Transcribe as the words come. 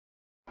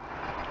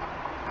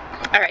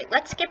All right,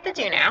 let's skip the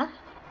do now.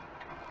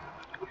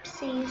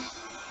 Oopsies.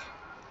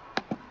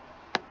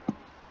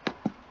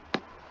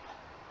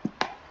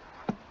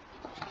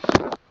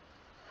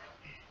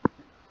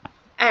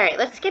 All right,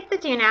 let's skip the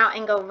do now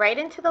and go right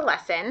into the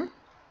lesson.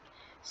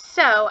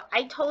 So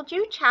I told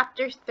you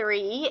chapter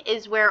 3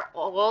 is where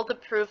all the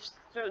proofs,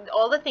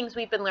 all the things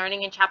we've been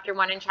learning in chapter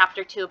 1 and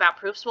chapter 2 about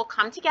proofs will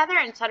come together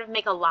and sort of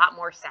make a lot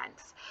more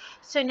sense.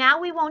 So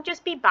now we won't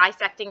just be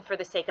bisecting for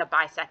the sake of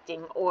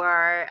bisecting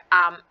or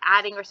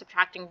adding or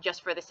subtracting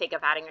just for the sake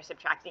of adding or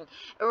subtracting.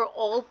 It will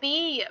all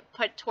be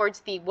put towards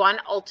the one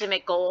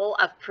ultimate goal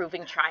of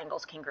proving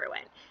triangles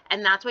congruent.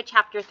 And that's what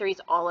chapter 3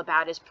 is all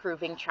about, is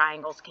proving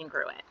triangles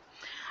congruent.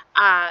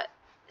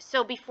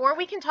 So before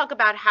we can talk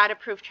about how to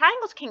prove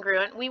triangles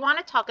congruent, we want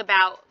to talk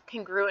about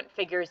congruent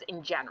figures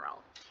in general.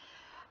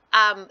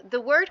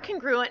 The word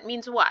congruent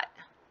means what?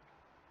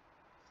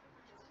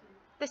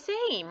 The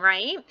same,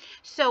 right?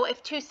 So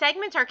if two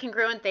segments are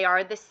congruent, they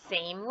are the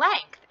same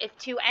length. If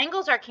two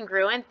angles are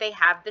congruent, they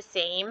have the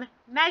same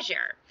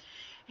measure.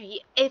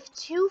 If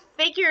two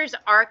figures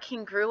are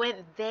congruent,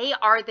 they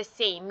are the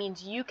same.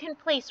 Means you can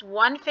place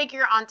one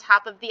figure on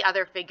top of the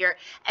other figure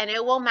and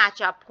it will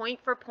match up point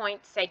for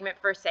point, segment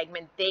for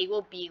segment. They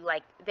will be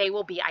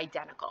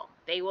identical.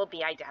 They will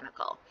be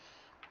identical.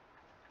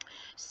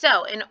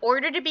 So in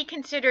order to be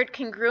considered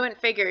congruent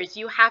figures,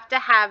 you have to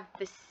have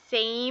the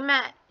same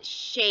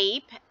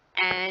shape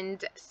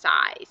and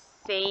size.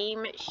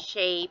 Same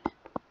shape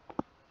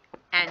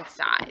and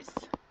size.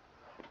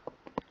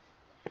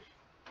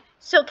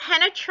 So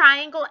can a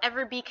triangle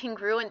ever be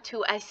congruent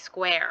to a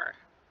square?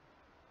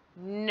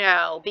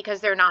 No,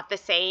 because they're not the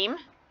same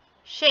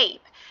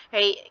shape.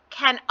 Right?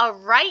 Can a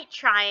right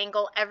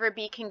triangle ever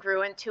be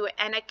congruent to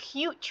an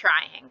acute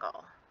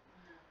triangle?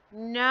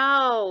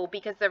 No,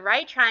 because the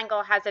right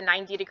triangle has a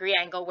 90-degree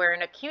angle where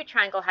an acute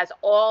triangle has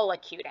all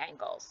acute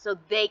angles. So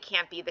they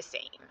can't be the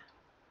same.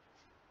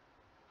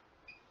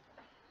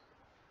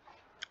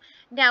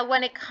 Now,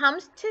 when it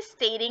comes to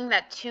stating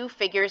that two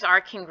figures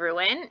are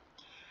congruent,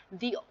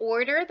 the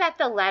order that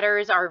the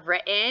letters are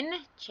written,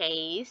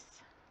 Chase,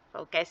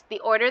 focus, the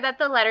order that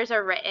the letters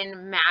are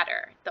written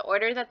matter. The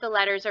order that the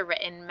letters are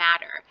written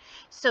matter.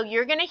 So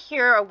you're going to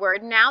hear a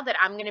word now that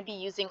I'm going to be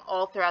using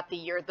all throughout the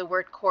year, the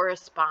word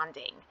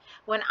corresponding.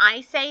 When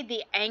I say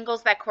the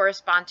angles that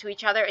correspond to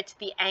each other, it's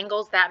the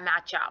angles that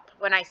match up.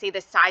 When I say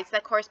the sides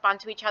that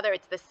correspond to each other,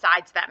 it's the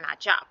sides that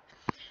match up.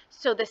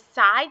 So the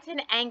sides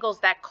and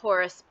angles that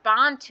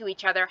correspond to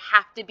each other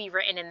have to be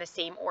written in the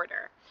same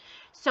order.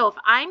 So if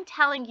I'm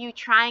telling you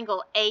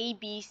triangle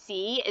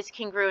ABC is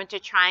congruent to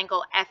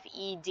triangle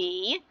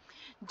FED,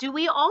 do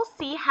we all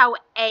see how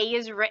A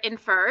is written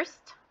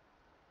first?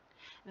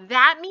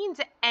 That means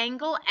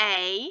angle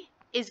A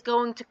is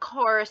going to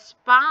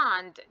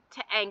correspond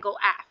to angle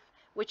F,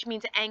 which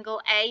means angle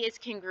A is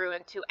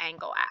congruent to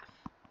angle F.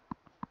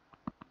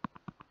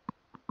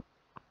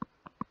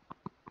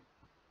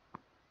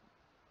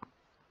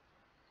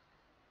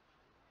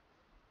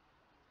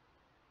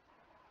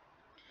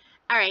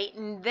 All right,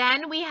 and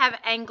then we have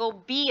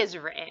angle B is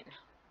written.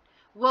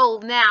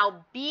 Well,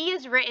 now B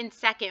is written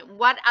second.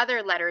 What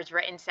other letter is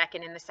written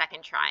second in the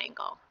second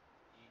triangle?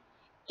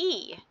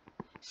 E.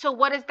 So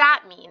what does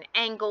that mean?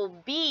 Angle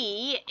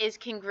B is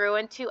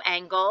congruent to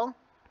angle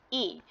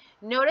E.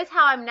 Notice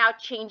how I'm now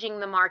changing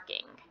the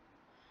marking.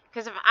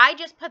 Because if I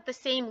just put the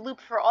same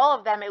loop for all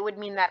of them, it would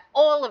mean that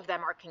all of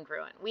them are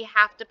congruent. We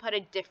have to put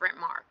a different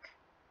mark.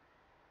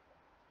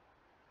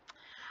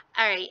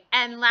 All right,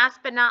 and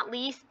last but not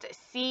least,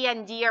 C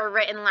and D are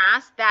written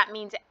last. That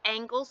means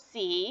angle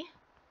C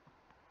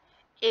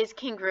is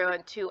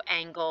congruent to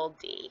angle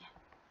D.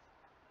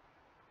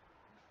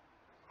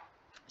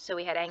 So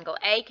we had angle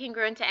A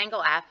congruent to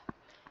angle F,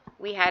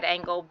 we had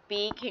angle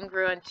B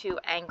congruent to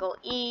angle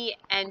E,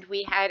 and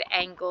we had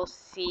angle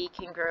C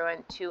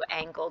congruent to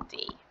angle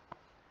D.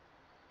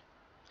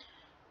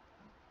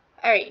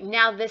 All right,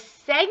 now the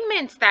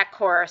segments that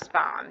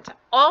correspond,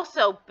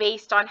 also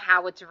based on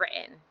how it's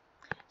written.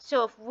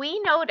 So if we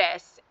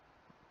notice,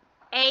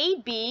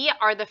 AB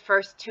are the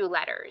first two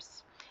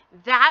letters.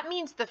 That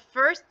means the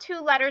first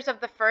two letters of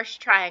the first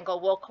triangle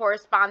will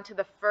correspond to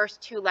the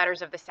first two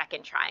letters of the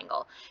second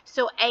triangle.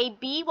 So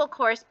AB will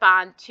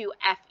correspond to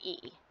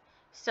FE.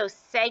 So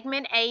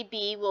segment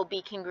AB will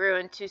be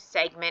congruent to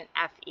segment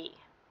FE.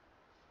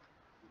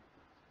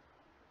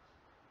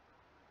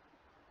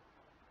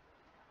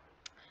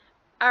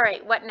 All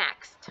right, what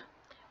next?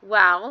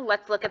 Well,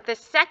 let's look at the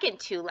second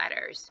two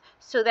letters.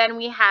 So then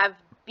we have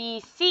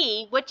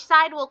BC. Which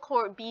side will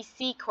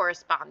BC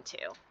correspond to?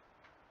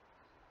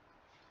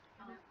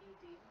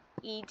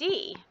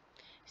 ED.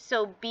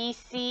 So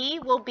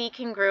BC will be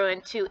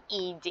congruent to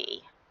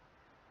ED.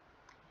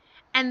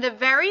 And the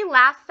very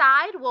last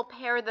side will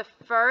pair the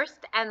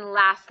first and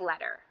last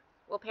letter.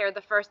 We'll pair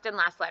the first and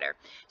last letter.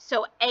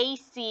 So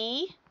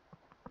AC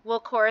will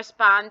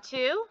correspond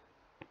to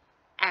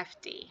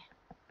FD.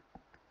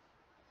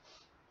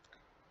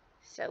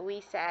 So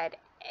we said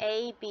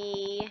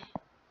AB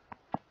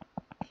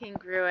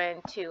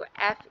congruent to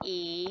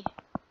FE.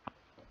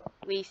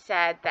 We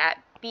said that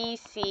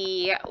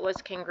BC was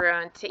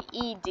congruent to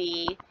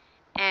ED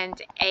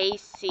and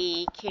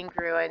AC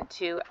congruent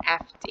to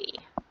FD.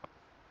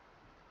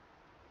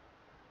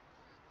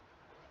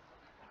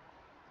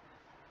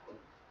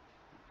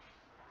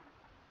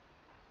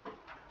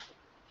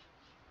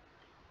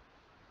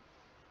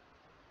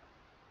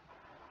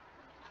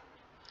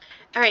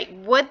 All right,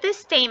 would the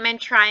statement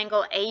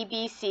triangle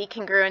ABC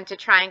congruent to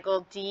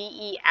triangle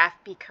DEF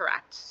be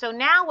correct? So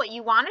now what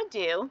you want to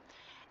do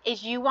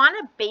is you want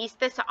to base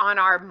this on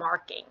our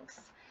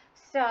markings.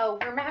 So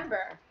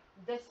remember,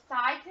 the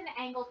sides and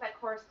angles that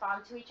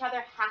correspond to each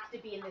other have to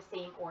be in the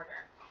same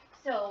order.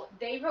 So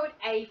they wrote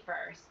A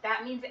first.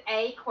 That means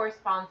A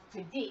corresponds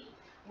to D.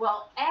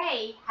 Well,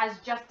 A has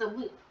just a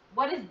loop.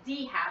 What does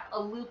D have?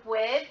 A loop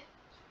with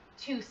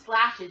 2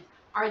 slashes.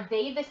 Are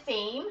they the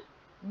same?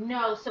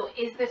 No. So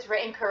is this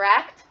written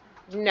correct?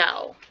 No.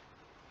 All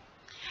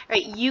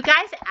right, you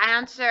guys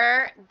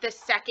answer the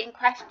second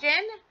question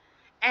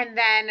and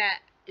then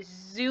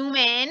zoom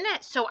in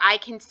so I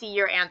can see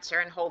your answer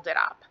and hold it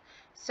up.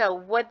 So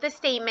would the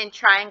statement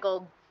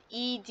triangle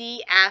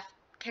EDF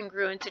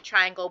congruent to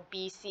triangle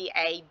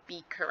BCA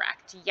be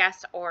correct?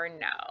 Yes or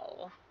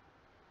no?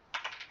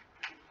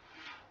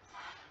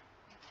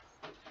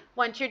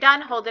 Once you're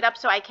done, hold it up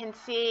so I can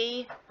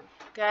see.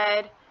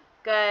 Good.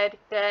 Good,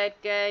 good,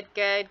 good,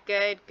 good,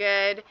 good,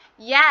 good.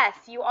 Yes,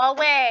 you all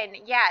win.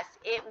 Yes,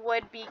 it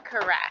would be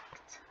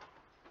correct.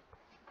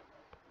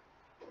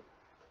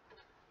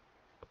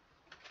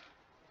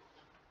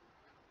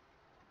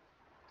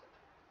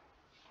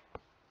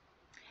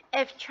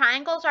 If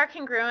triangles are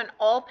congruent,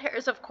 all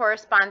pairs of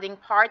corresponding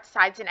parts,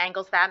 sides, and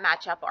angles that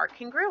match up are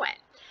congruent.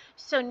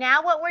 So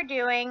now what we're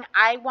doing,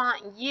 I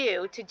want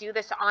you to do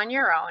this on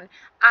your own.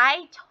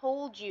 I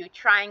told you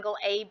triangle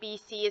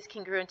ABC is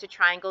congruent to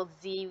triangle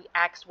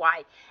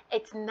ZXY.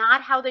 It's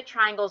not how the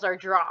triangles are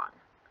drawn.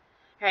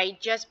 Right?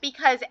 Just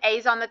because A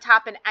is on the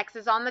top and X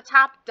is on the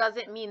top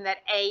doesn't mean that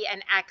A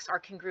and X are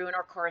congruent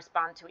or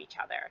correspond to each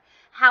other.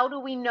 How do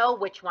we know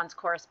which ones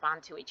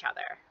correspond to each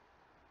other?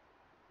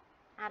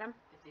 Adam?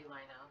 If they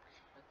line up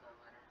with the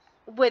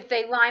letters.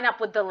 They line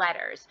up with the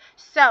letters.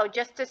 So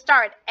just to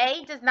start,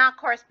 A does not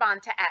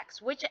correspond to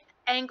X. Which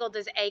angle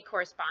does A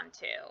correspond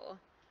to?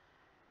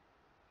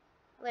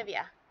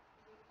 Olivia?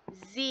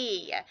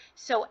 Z.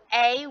 So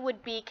A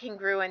would be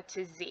congruent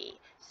to Z.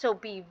 So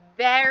be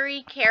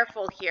very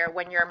careful here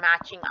when you're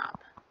matching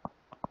up.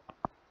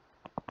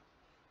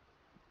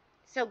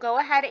 So go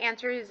ahead,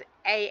 answer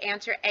A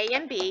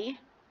and B,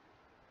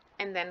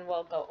 and then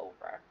we'll go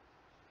over.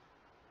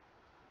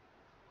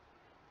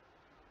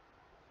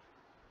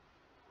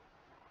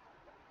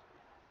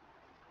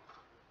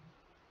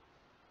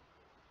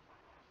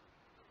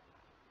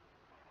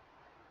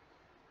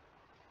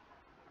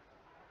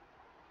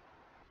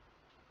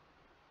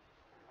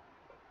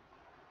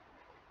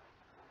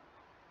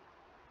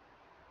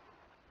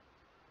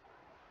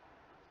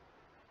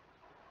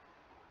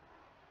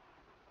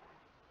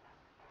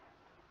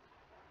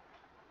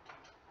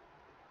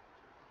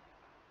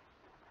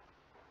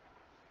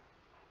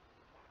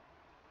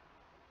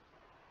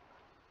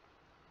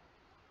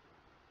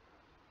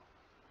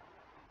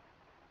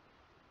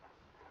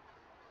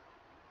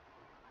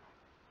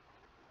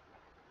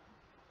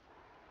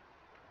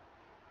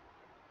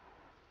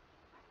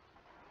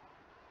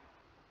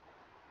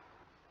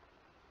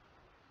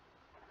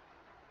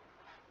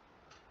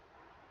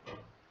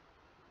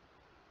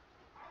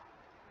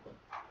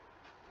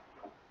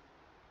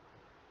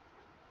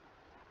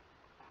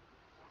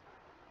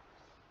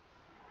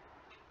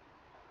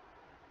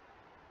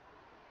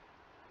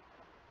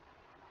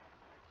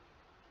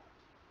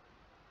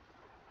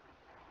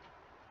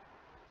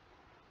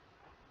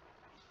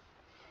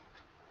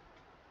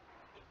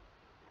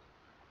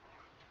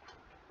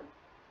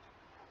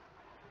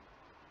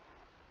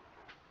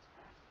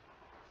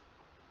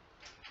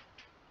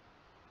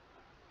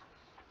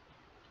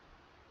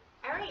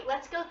 All right,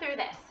 let's go through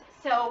this.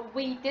 So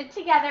we did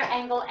together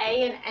angle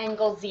A and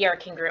angle Z are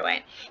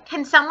congruent.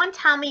 Can someone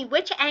tell me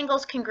which angle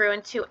is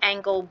congruent to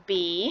angle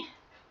B?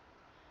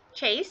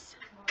 Chase?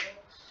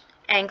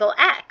 Angle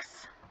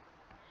X.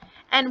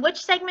 And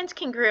which segment's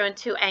congruent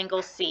to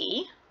angle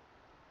C?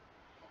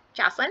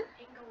 Jocelyn?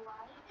 Angle Y.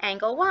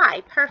 Angle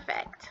Y,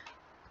 perfect.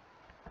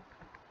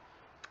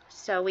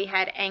 So we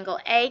had angle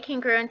A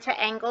congruent to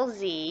angle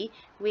Z,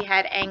 we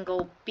had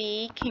angle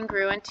B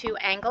congruent to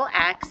angle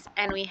X,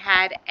 and we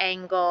had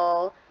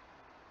angle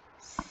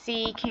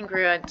C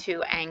congruent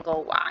to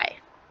angle Y.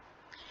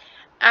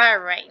 All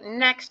right,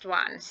 next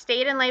one.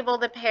 State and label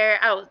the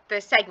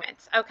the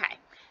segments. Okay,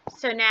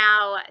 so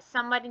now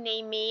somebody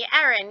name me,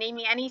 Erin, name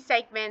me any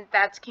segment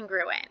that's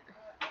congruent.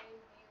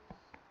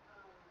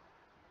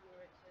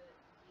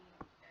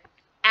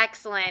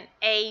 Excellent.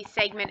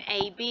 Segment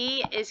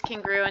AB is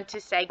congruent to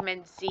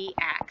segment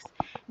ZX.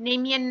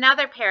 Name me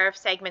another pair of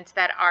segments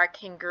that are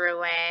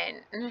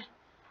congruent.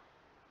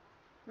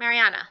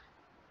 Mariana.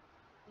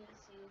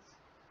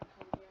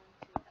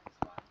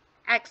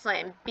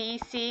 Excellent.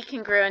 BC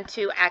congruent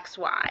to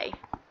XY.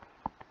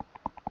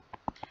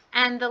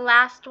 And the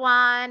last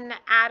one,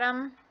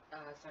 Adam.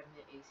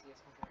 Segment AC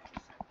is congruent to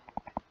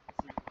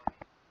segment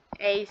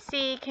ZY.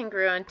 AC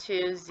congruent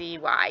to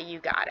ZY. You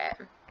got it.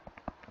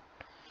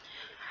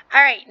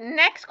 All right,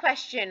 next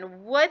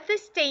question. Would the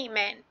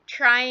statement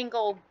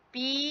triangle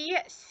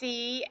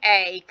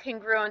BCA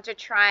congruent to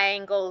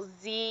triangle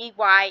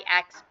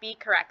ZYX be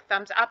correct?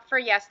 Thumbs up for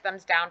yes,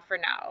 thumbs down for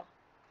no.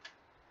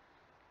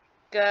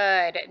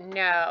 Good,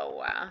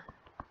 no.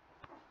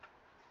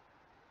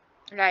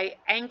 Right,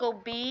 angle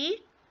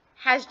B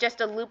has just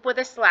a loop with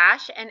a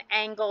slash, and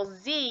angle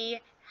Z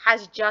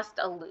has just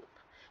a loop.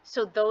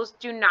 So those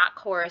do not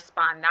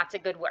correspond. That's a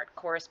good word,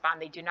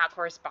 correspond. They do not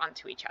correspond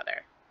to each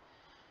other.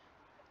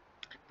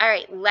 All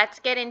right, let's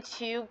get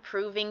into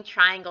proving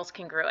triangles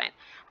congruent.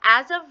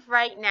 As of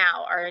right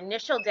now, our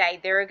initial day,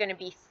 there are going to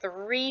be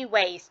 3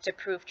 ways to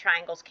prove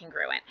triangles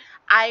congruent.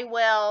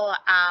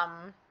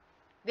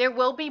 There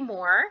will be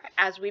more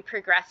as we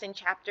progress in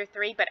chapter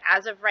 3, but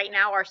as of right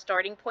now, our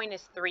starting point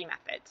is 3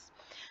 methods.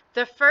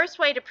 The first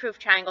way to prove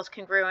triangles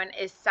congruent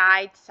is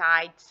side,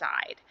 side,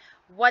 side.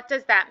 What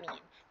does that mean?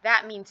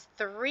 That means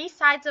 3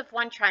 sides of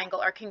one triangle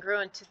are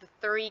congruent to the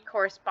 3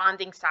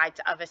 corresponding sides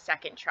of a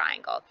second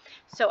triangle.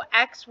 So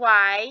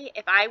XY,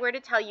 if I were to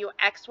tell you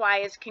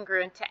XY is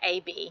congruent to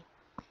AB,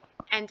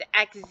 and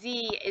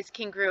XZ is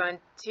congruent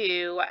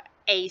to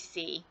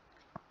AC,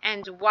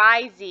 and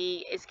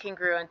YZ is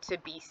congruent to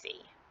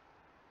BC.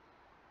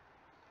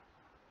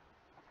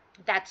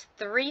 That's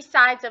 3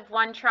 sides of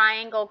one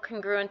triangle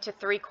congruent to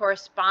 3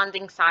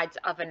 corresponding sides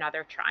of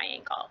another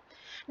triangle.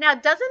 Now,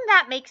 doesn't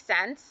that make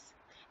sense?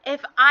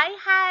 If I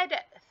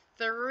had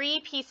 3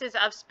 pieces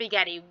of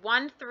spaghetti,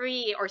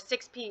 3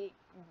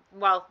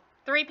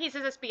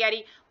 pieces of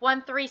spaghetti,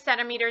 one 3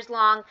 centimeters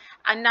long,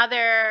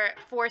 another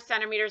 4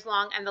 centimeters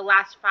long, and the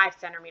last 5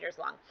 centimeters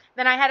long.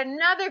 Then I had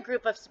another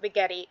group of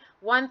spaghetti,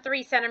 one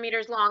 3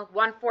 centimeters long,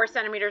 one 4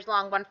 centimeters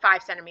long, one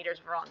 5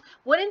 centimeters long.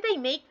 Wouldn't they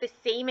make the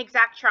same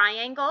exact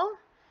triangle?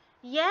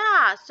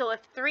 Yeah, so if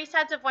 3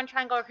 sides of one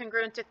triangle are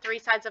congruent to 3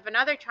 sides of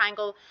another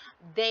triangle,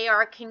 they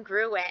are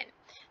congruent.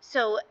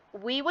 So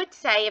we would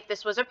say, if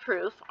this was a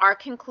proof, our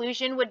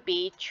conclusion would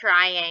be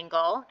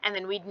triangle, and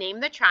then we'd name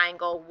the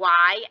triangle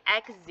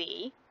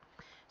YXZ.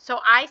 So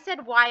I said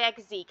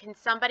YXZ. Can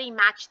somebody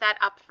match that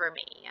up for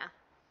me?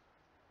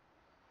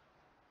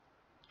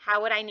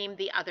 How would I name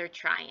the other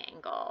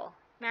triangle?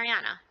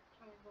 Mariana?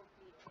 Triangle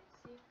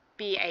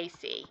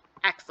BAC.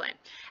 Excellent.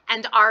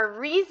 And our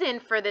reason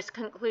for this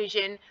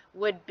conclusion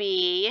would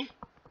be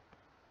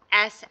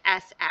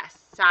SSS,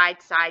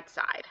 side, side,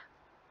 side.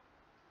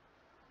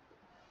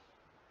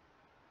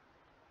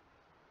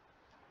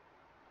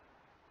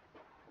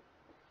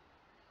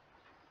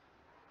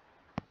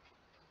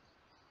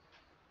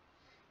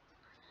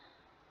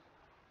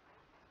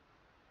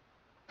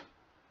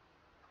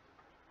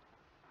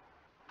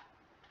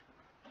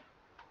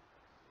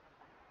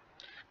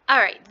 All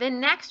right, the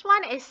next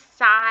one is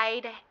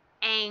side,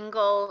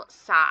 angle,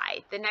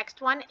 side. The next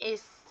one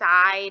is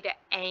side,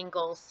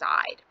 angle,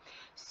 side.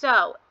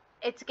 So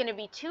it's going to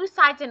be 2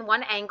 sides in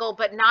one angle,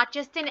 but not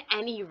just in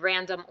any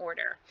random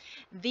order.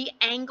 The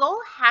angle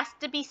has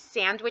to be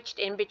sandwiched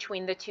in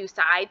between the 2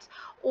 sides,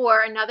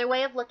 or another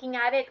way of looking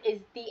at it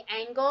is the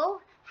angle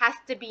has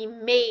to be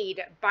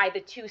made by the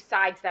 2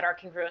 sides that are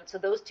congruent. So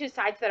those 2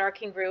 sides that are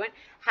congruent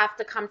have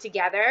to come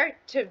together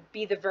to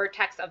be the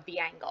vertex of the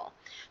angle.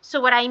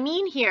 So what I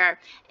mean here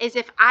is,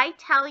 if I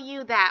tell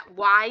you that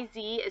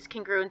YZ is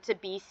congruent to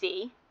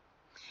BC,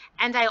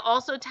 and I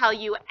also tell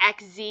you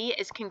XZ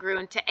is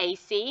congruent to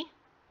AC,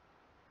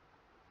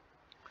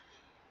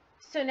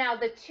 so now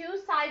the 2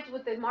 sides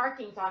with the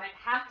markings on it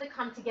have to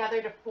come together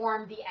to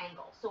form the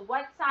angle. So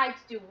what sides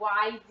do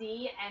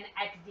YZ and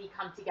XZ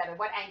come together?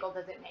 What angle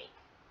does it make?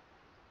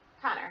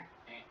 Connor?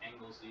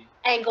 Angle Z.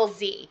 Angle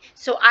Z.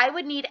 So I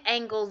would need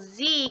angle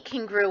Z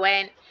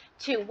congruent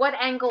to what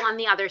angle on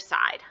the other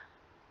side?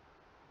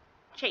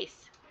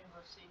 Chase?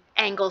 Angle C.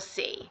 Angle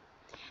C.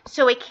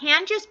 So it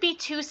can't just be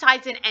 2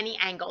 sides in any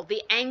angle.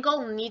 The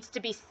angle needs to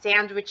be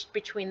sandwiched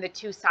between the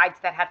 2 sides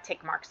that have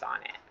tick marks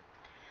on it.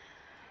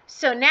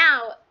 So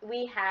now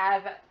we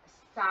have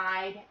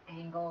side,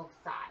 angle,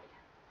 side.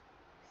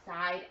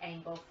 Side,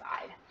 angle,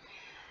 side.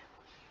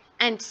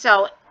 And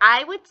so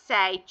I would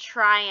say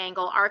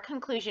triangle. Our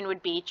conclusion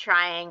would be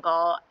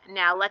triangle.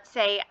 Now let's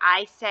say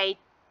I say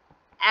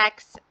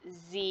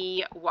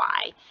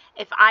XZY.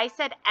 If I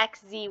said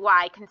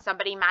XZY, can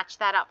somebody match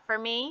that up for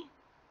me?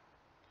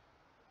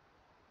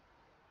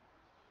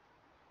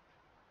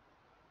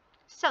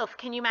 Soph,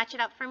 can you match it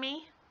up for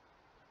me?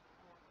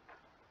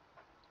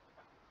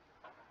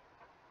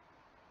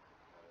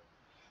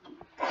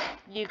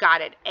 You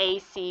got it,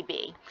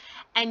 ACB.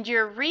 And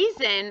your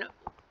reason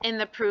in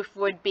the proof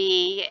would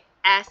be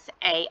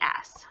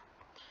SAS.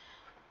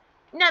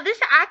 Now this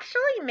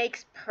actually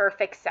makes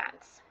perfect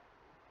sense,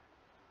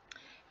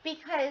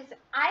 because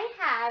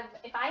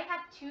if I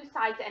have 2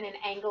 sides and an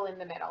angle in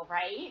the middle,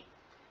 right?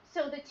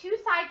 So the 2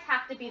 sides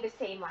have to be the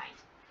same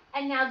length.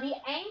 And now the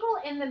angle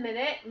in the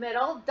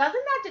middle,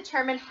 doesn't that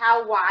determine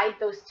how wide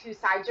those 2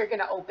 sides are going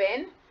to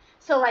open?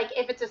 So like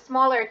if it's a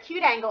smaller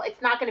acute angle,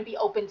 it's not going to be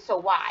opened so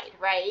wide,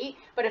 right?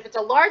 But if it's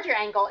a larger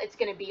angle, it's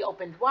going to be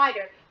opened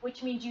wider,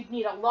 which means you'd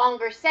need a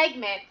longer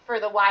segment for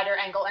the wider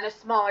angle and a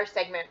smaller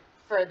segment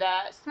for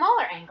the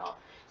smaller angle.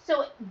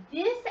 So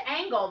this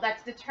angle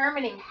that's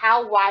determining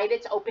how wide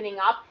it's opening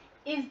up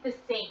is the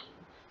same.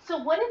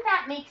 So wouldn't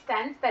that make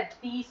sense that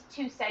these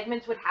two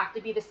segments would have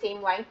to be the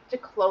same length to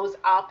close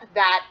up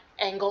that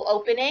angle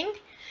opening?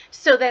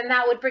 So then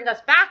that would bring us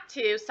back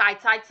to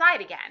side, side, side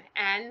again.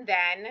 And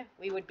then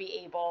we would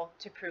be able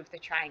to prove the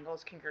triangle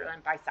is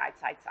congruent by side,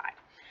 side, side.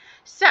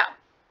 So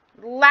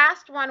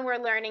last one we're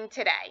learning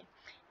today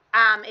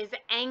is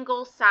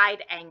angle,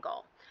 side,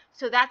 angle.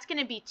 So that's going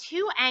to be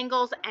two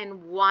angles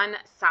and one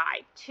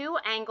side. Two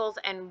angles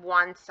and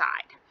one side.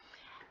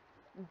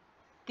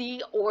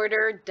 The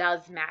order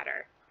does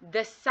matter.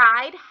 The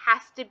side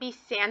has to be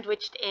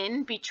sandwiched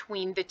in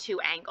between the two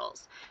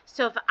angles.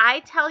 So if I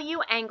tell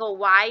you angle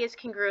Y is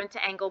congruent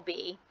to angle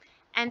B,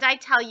 and I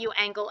tell you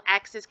angle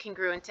X is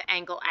congruent to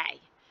angle A,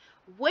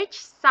 which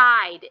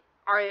sides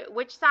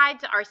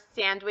are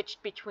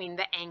sandwiched between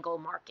the angle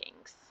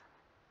markings?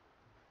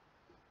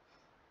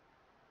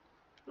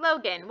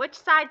 Logan, which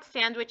side's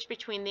sandwiched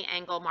between the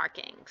angle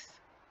markings?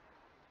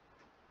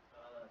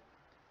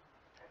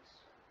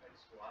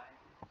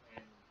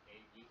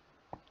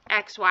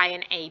 X, Y,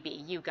 and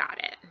AB. You got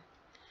it.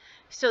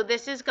 So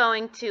this is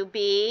going to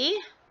be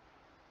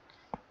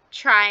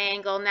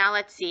triangle. Now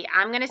let's see.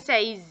 I'm going to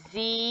say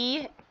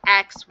ZXY.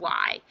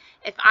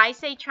 If I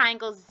say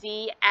triangle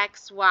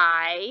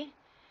ZXY,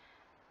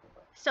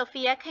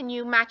 Sophia, can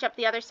you match up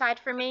the other side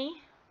for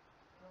me?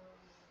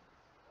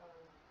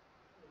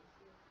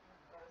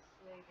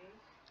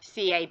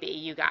 CAB.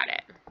 You got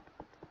it.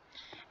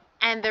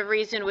 And the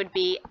reason would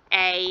be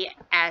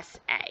ASA.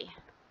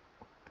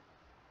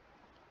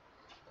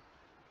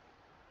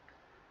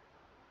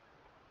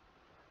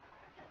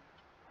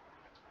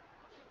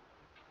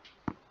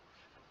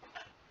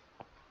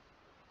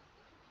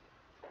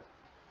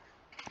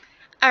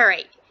 All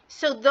right,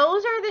 so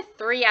those are the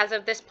three, as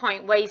of this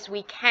point, ways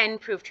we can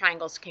prove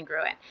triangles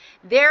congruent.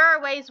 There are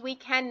ways we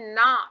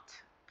cannot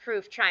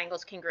prove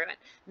triangles congruent.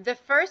 The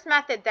first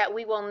method that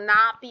we will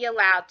not be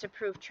allowed to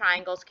prove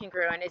triangles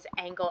congruent is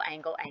angle,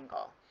 angle,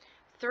 angle.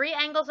 Three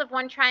angles of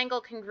one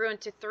triangle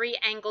congruent to three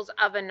angles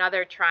of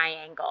another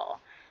triangle.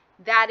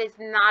 That is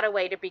not a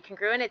way to be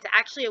congruent. It's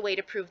actually a way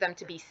to prove them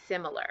to be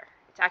similar.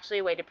 It's actually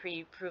a way to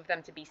prove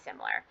them to be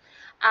similar.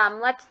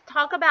 Let's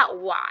talk about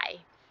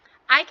why.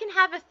 I can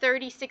have a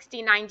 30,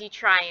 60, 90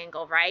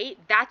 triangle, right?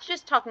 That's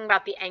just talking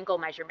about the angle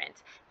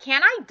measurements.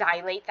 Can I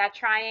dilate that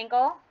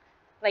triangle?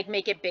 Like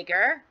make it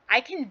bigger? I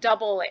can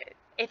double it.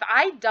 If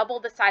I double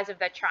the size of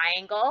the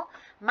triangle,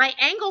 my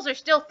angles are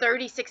still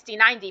 30, 60,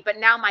 90, but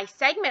now my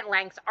segment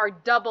lengths are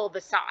double the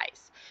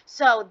size.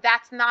 So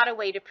that's not a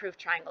way to prove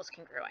triangles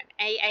congruent.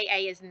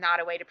 AAA is not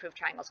a way to prove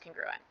triangles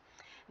congruent.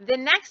 The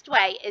next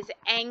way is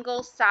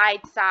angle,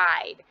 side,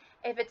 side.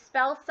 If it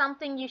spells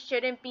something you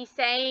shouldn't be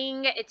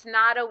saying, it's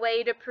not a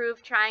way to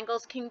prove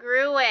triangles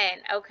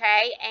congruent,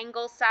 okay?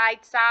 Angle,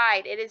 side,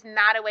 side. It is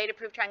not a way to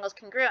prove triangles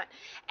congruent.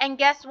 And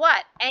guess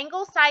what?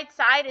 Angle, side,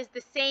 side is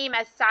the same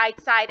as side,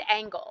 side,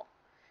 angle.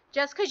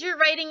 Just because you're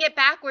writing it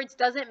backwards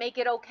doesn't make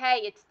it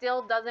okay. It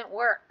still doesn't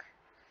work,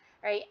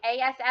 right?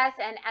 ASS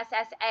and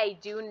SSA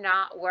do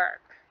not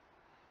work.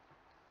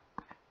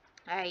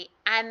 All right,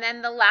 and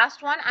then the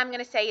last one I'm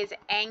going to say is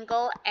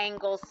angle,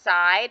 angle,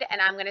 side,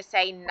 and I'm going to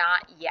say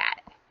not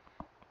yet.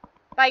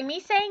 By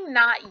me saying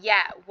not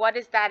yet, what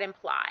does that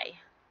imply?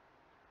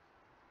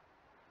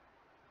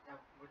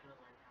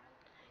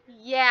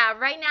 Yeah,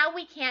 right now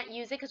we can't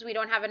use it because we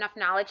don't have enough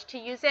knowledge to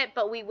use it,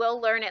 but we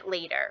will learn it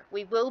later.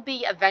 We will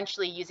be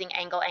eventually using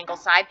angle, angle,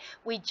 side.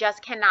 We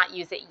just cannot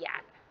use it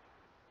yet.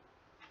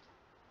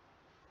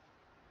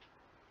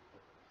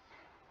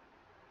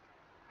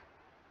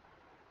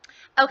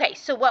 Okay,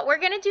 so what we're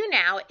going to do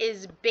now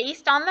is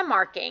based on the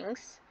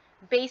markings,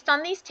 based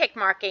on these tick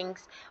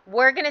markings,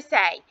 we're going to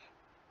say,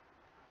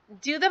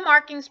 do the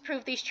markings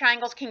prove these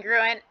triangles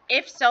congruent?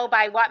 If so,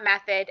 by what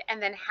method?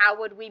 And then how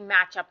would we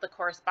match up the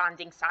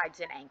corresponding sides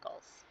and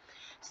angles?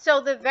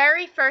 So the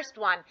very first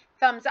one,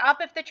 thumbs up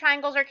if the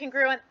triangles are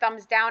congruent,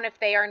 thumbs down if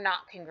they are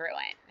not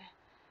congruent.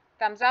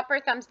 Thumbs up or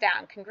thumbs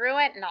down,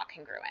 congruent, not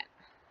congruent.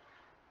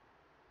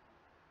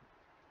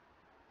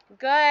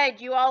 Good,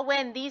 you all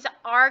win. These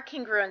are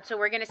congruent, so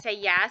we're going to say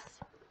yes.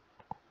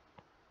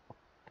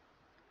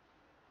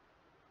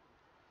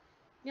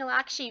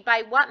 Nilakshi,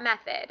 by what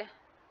method?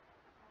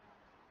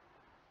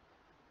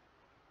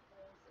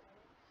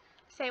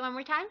 Say it one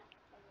more time.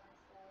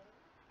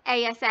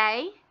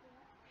 ASA.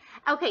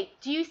 Okay,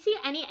 do you see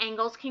any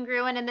angles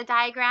congruent in the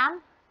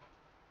diagram?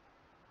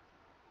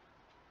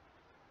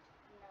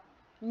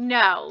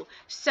 No.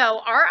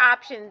 So our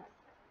option,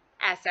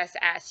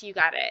 SSS, you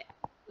got it.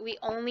 We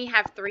only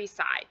have three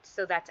sides,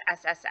 so that's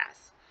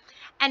SSS.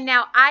 And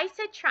now I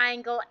said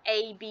triangle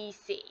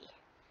ABC.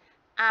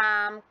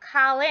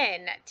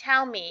 Colin,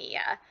 tell me,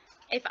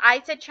 if I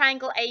said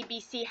triangle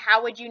ABC,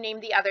 how would you name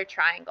the other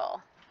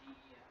triangle?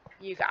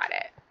 You got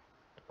it.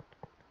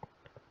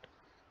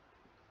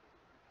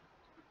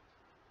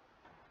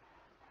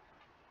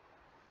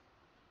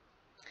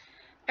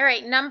 All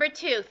right, number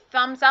 2,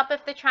 thumbs up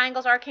if the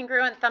triangles are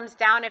congruent, thumbs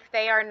down if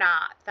they are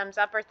not. Thumbs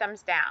up or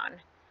thumbs down?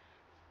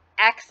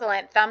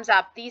 Excellent, thumbs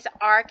up. These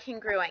are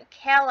congruent.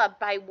 Caleb,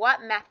 by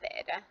what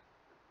method?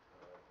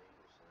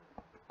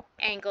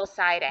 Angle,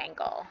 side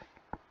angle.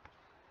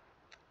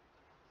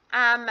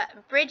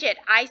 Bridget,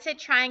 I said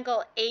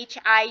triangle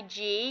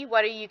HIG.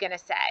 What are you going to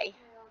say?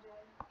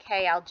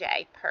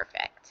 KLJ.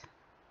 Perfect.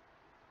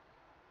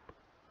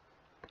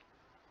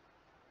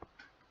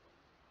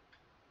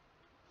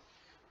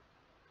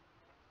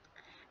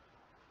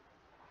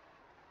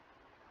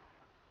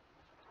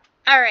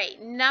 All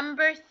right,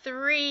 number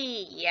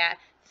 3.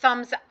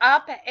 Thumbs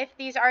up if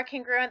these are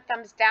congruent,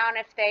 thumbs down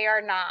if they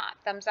are not.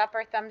 Thumbs up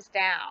or thumbs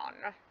down?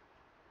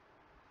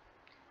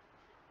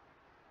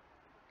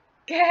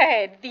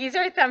 Good. These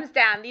are thumbs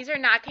down. These are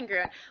not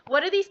congruent.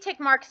 What do these tick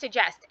marks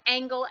suggest?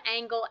 Angle,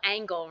 angle,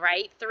 angle,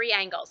 right? 3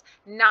 angles.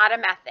 Not a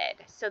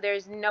method. So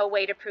there's no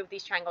way to prove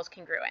these triangles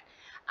congruent.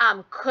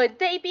 Could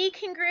they be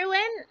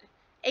congruent?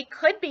 It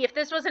could be. If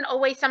this wasn't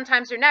always,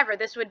 sometimes, or never,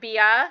 this would be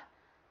a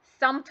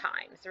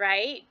sometimes,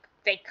 right?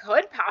 They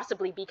could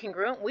possibly be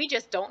congruent. We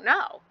just don't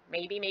know.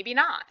 Maybe, maybe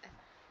not.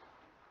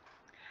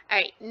 All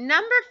right.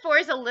 Number 4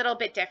 is a little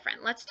bit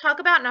different. Let's talk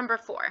about number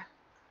 4.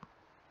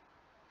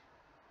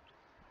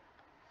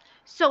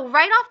 So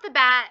right off the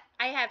bat,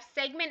 I have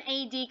segment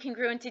AD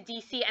congruent to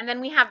DC, and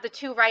then we have the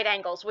 2 right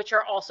angles, which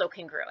are also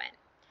congruent.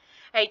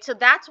 All right, so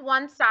that's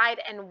one side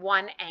and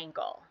one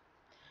angle.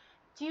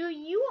 Do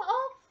you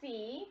all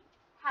see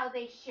how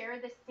they share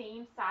the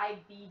same side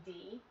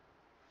BD?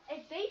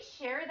 If they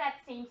share that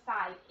same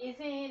side,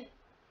 isn't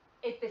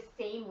it the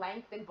same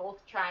length in both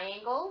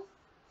triangles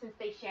since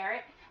they share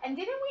it? And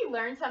didn't we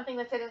learn something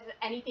that says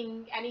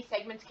any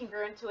segment's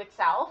congruent to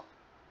itself?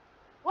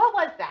 What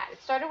was that?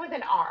 It started with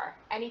an R.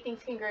 Any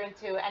segment's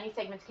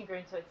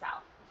congruent to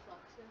itself.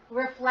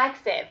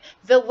 Reflexive.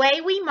 The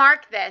way we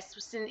mark this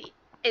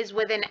is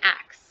with an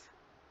X.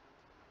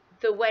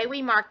 The way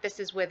we mark this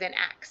is with an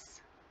X.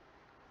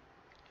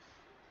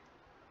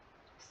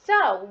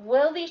 So,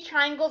 will these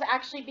triangles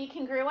actually be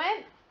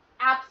congruent?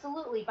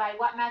 Absolutely. By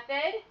what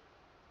method?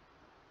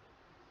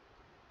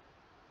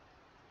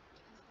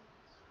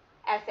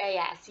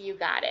 SAS. You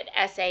got it.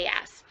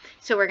 SAS.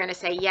 So we're going to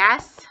say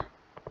yes.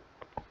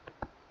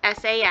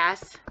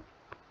 SAS.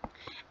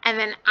 And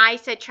then I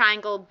said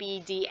triangle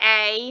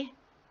BDA.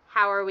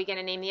 How are we going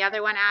to name the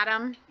other one,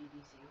 Adam?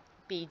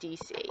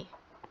 BDC.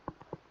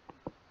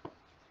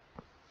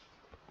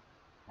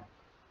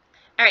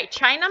 All right,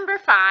 try number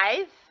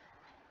 5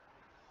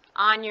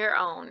 on your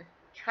own.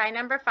 Try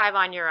number 5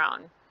 on your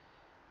own.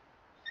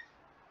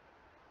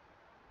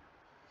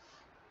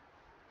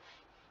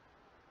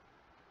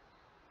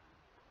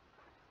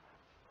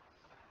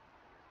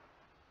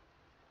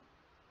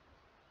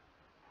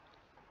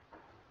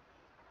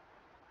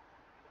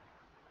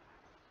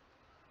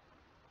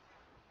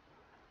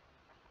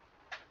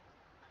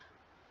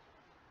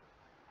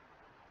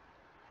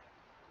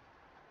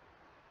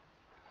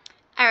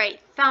 All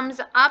right,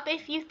 thumbs up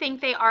if you think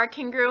they are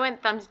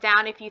congruent, thumbs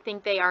down if you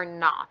think they are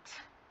not.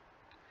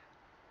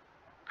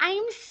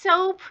 I'm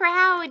so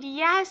proud.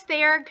 Yes,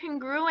 they are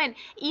congruent.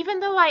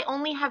 Even though I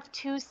only have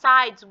 2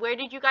 sides, where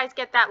did you guys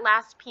get that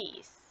last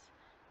piece?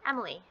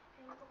 Emily?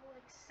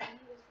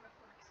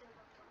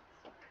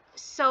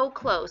 So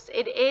close.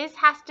 It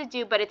has to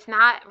do, but it's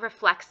not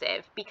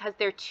reflexive because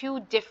they're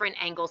 2 different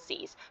angle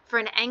C's. For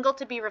an angle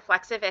to be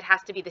reflexive, it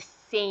has to be the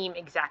same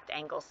exact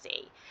angle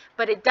C.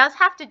 But it does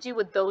have to do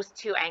with those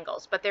 2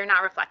 angles, but they're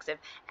not reflexive.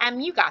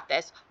 You got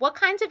this. What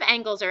kinds of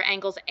angles are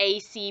angles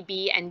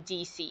ACB and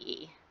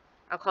DCE?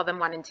 I'll call them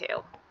 1 and 2.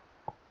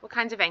 What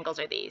kinds of angles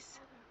are these?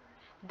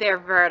 They're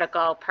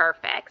vertical.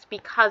 Perfect.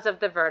 Because of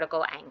the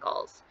vertical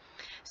angles.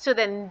 So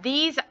then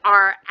these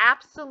are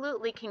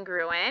absolutely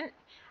congruent.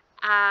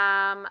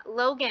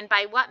 Logan,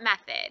 by what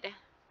method?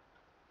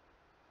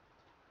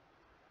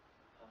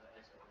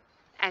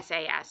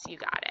 SAS, you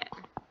got it.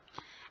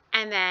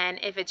 And then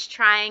if it's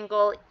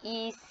triangle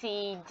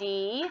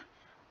ECD,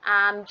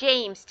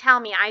 James,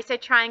 tell me, I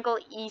said triangle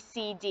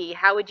ECD.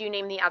 How would you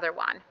name the other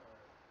one?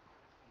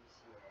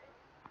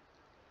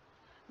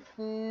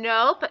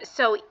 Nope.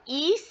 So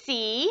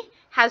EC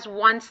has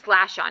 1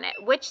 slash on it.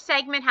 Which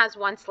segment has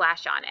 1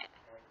 slash on it?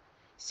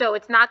 So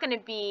it's not going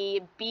to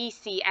be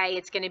BCA.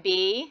 It's going to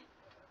be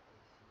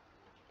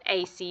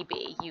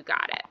ACB. You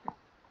got it.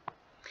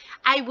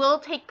 I will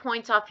take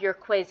points off your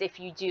quiz if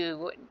you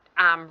do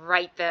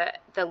write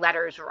the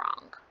letters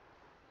wrong.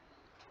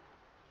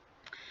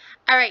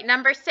 All right,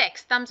 number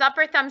 6, thumbs up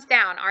or thumbs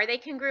down? Are they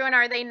congruent?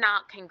 Are they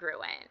not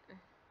congruent?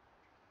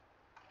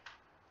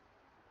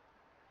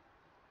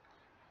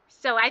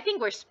 So I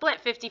think we're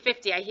split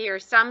 50-50. I hear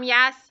some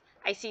yes,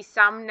 I see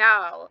some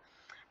no.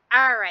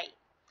 All right,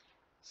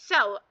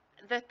 so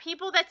the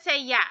people that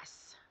say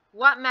yes,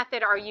 what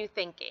method are you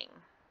thinking?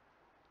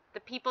 The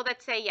people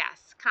that say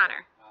yes,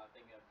 Connor.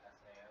 Thinking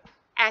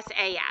of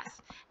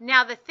SAS.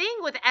 Now the thing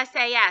with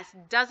SAS,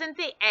 doesn't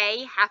the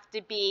A have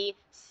to be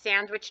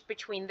sandwiched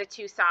between the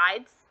 2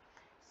 sides?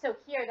 So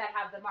here that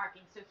have the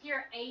marking. So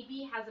here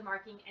AB has a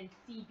marking and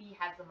CB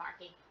has the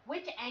marking.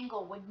 Which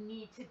angle would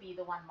need to be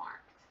the one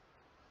marked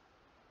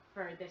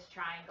for this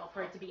triangle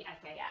for it to be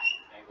SAS?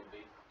 Angle B.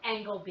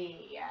 Angle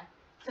B.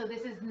 So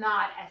this is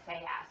not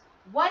SAS.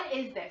 What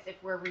is this if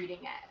we're reading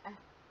it?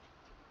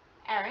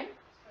 Erin?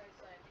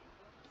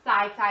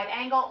 Side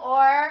angle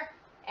or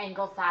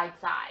angle side.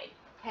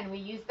 Can we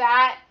use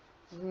that?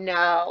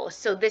 No.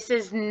 So this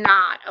is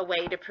not a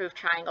way to prove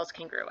triangles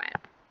congruent.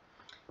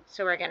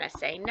 So we're going to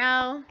say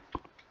no.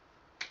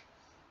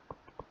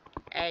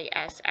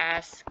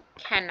 ASS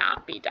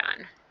cannot be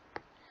done.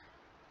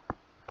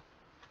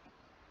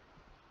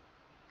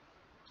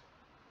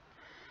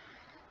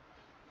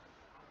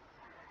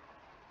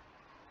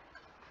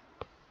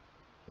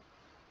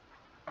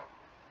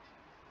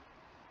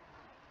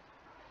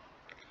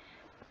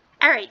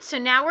 All right, so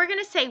now we're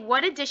going to say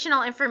what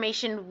additional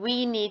information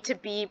we need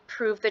to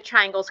prove the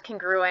triangle's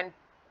congruent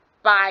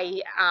by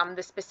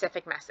the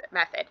specific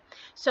method.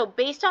 So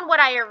based on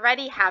what I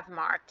already have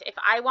marked, if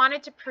I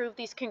wanted to prove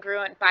these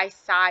congruent by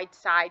side,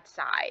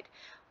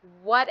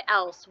 what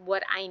else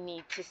would I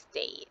need to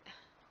state?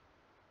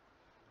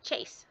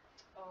 Chase.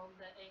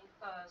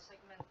 The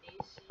segment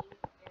AC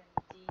and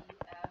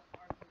DF are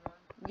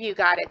congruent. You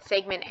got it.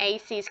 Segment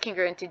AC is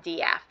congruent to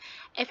DF.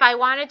 If I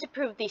wanted to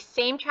prove the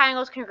same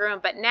triangle is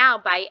congruent, but now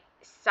by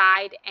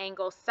side,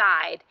 angle,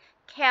 side,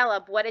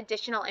 Caleb, what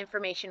additional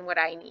information would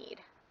I need?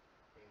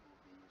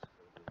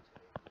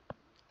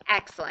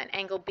 Excellent.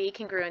 Angle B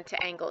congruent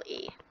to angle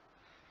E.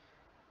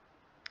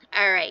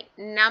 All right,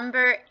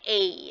 number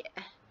 8.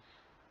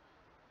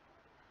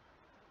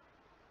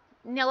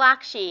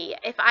 Nilakshi,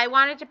 if I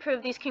wanted to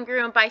prove these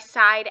congruent by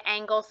side,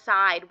 angle,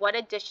 side, what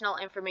additional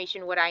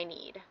information would I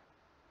need?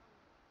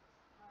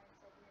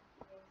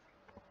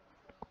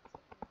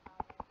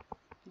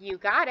 You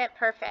got it.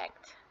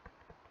 Perfect.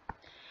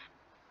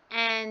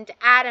 And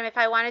Adam, if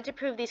I wanted to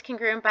prove these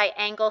congruent by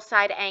angle,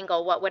 side,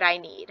 angle, what would I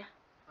need?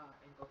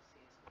 Angle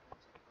C is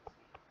congruent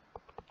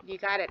to angle Z. You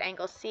got it.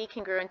 Angle C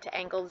congruent to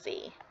angle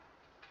Z.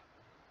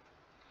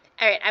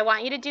 All right, I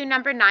want you to do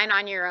number 9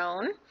 on your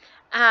own.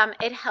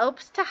 It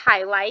helps to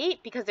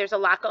highlight because there's a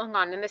lot going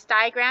on in this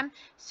diagram.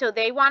 So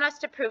they want us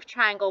to prove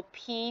triangle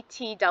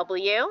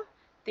PTW,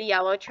 the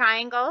yellow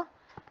triangle,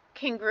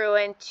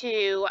 congruent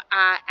to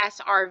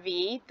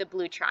SRV, the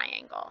blue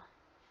triangle.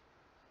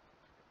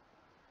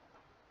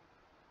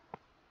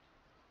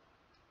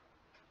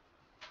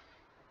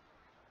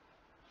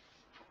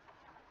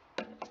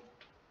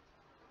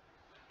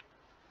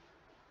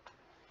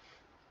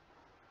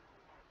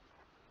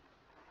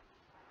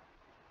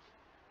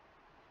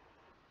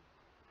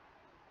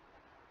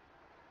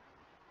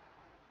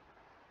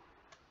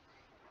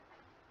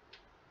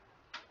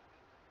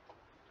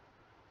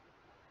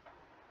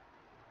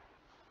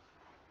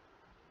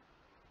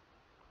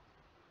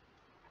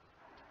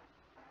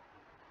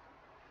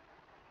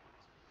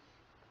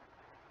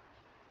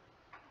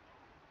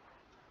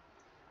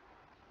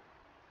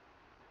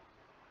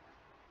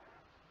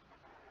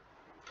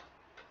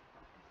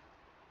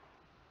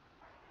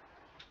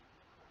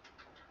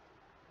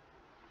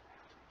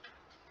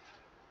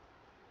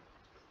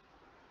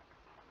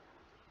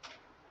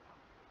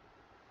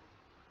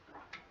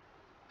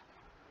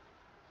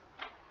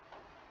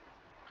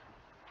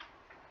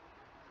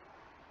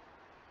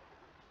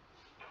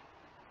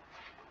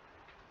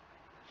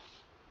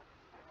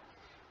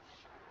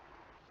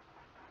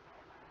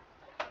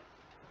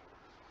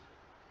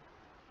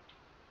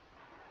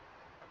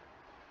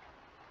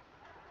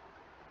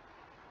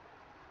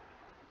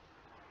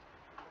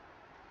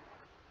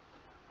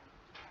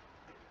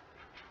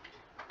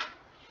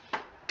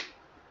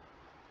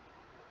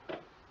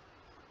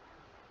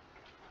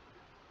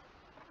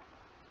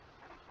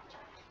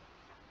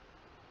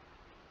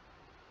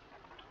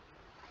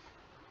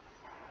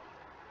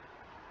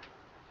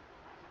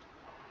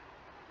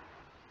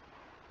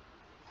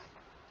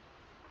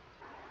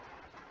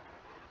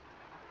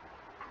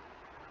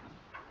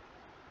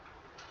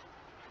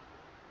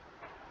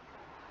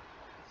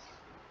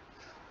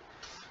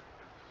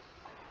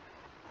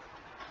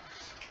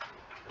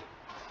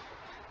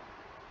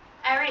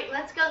 All right,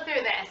 let's go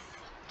through this.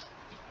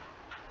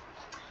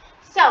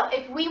 So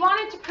if we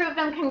wanted to prove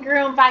them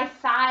congruent by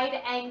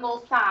side,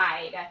 angle,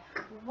 side,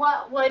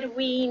 what would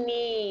we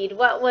need?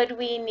 What would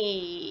we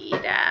need?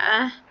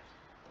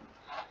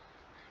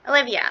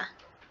 Olivia.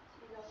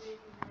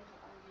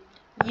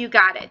 You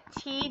got it.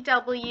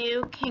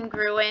 TW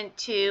congruent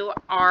to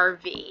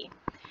RV.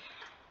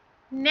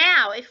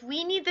 Now, if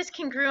we need this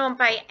congruent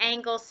by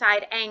angle,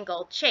 side,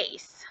 angle,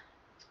 Chase.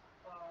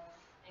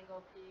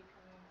 Angle P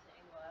congruent to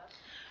angle F.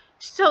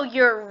 So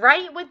you're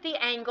right with the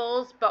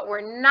angles, but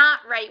we're not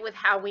right with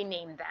how we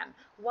name them.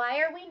 Why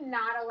are we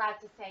not allowed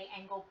to say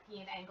angle P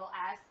and angle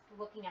S,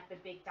 looking at the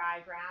big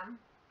diagram?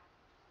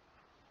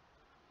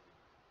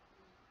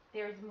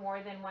 There's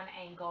more than one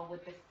angle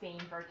with the same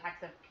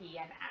vertex of P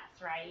and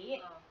S,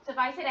 right? Oh. So if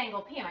I said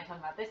angle P, am I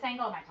talking about this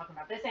angle? Am I talking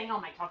about this angle?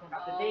 Am I talking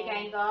about the big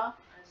angle?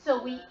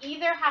 So we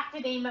either have to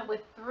name it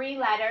with 3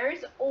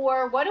 letters,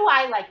 or what do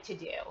I like to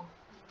do?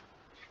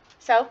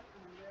 So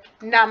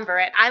number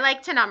it. I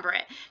like to number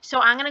it. So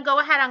I'm going to go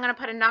ahead. I'm going to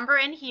put a number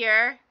in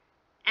here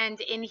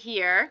and in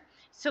here.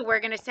 So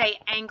we're going to say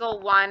angle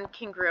 1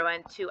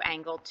 congruent to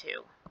angle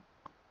 2.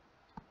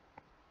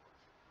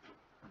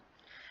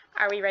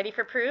 Are we ready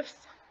for proofs?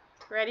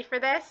 Ready for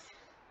this?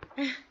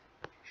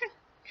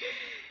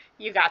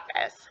 You got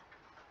this.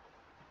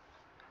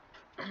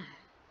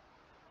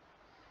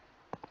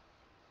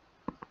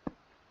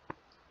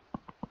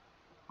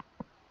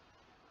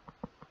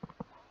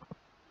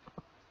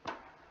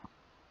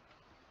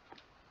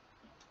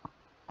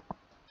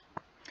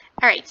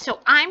 All right, so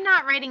I'm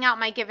not writing out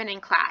my given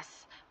in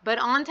class, but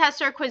on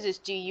tests or quizzes,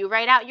 do you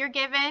write out your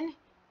given?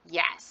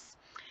 Yes.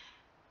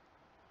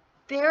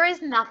 There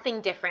is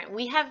nothing different.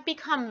 We have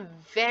become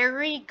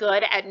very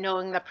good at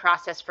knowing the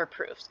process for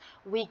proofs.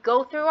 We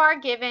go through our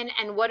given,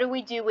 and what do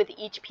we do with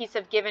each piece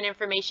of given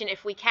information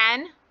if we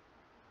can?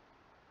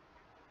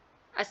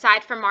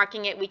 Aside from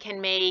marking it, we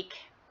can make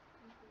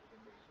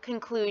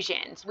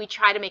conclusions. We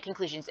try to make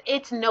conclusions.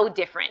 It's no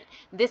different.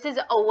 This is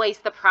always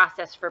the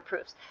process for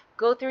proofs.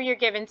 Go through your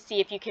given,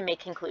 see if you can make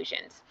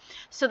conclusions.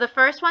 So the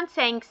first one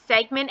saying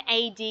segment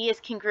AD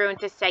is congruent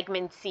to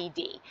segment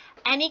CD.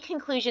 Any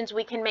conclusions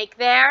we can make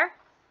there?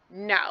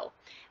 No.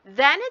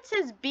 Then it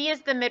says B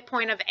is the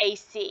midpoint of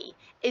AC.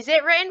 Is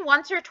it written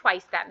once or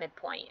twice, that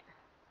midpoint?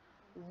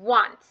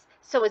 Once.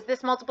 So is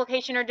this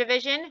multiplication or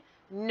division?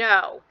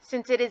 No.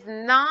 Since it is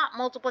not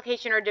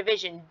multiplication or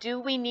division, do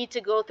we need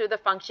to go through the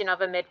function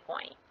of a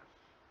midpoint?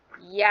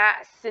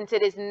 Yes. Since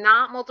it is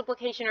not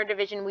multiplication or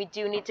division, we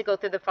do need to go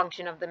through the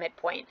function of the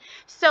midpoint.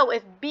 So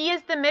if B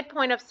is the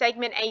midpoint of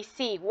segment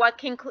AC,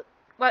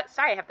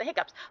 sorry, I have the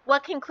hiccups.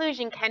 What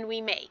conclusion can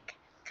we make?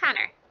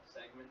 Connor.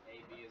 Segment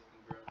AB is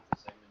congruent to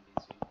segment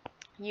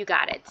BC. You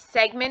got it.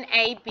 Segment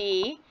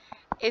AB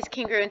is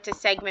congruent to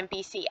segment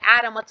BC.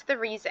 Adam, what's the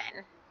reason?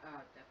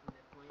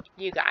 Definite point.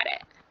 You got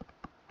it.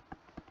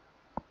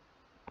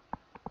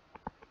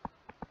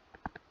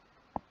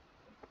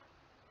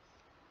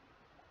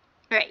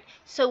 All right,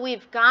 so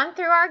we've gone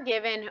through our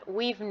given,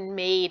 we've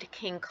made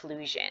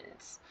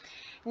conclusions.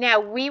 Now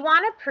we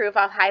want to prove,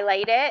 I'll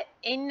highlight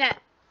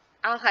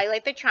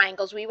the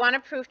triangles. We want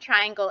to prove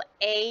triangle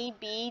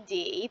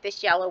ABD,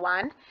 this yellow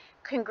one,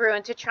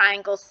 congruent to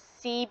triangle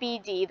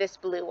CBD, this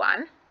blue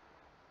one.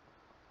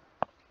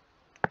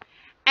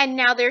 And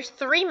now there's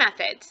 3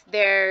 methods.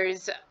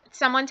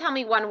 Someone tell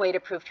me one way to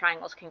prove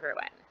triangles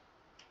congruent.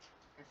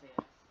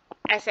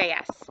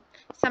 SAS.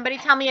 Somebody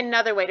tell me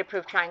another way to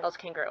prove triangles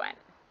congruent.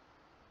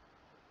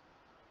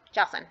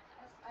 Jocelyn.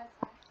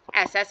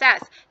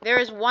 SSS. There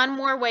is one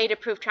more way to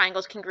prove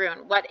triangles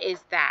congruent. What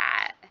is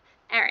that?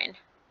 Erin.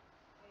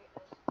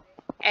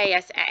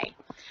 ASA.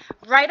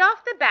 Right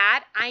off the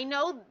bat, I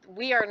know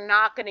we are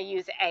not going to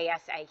use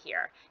ASA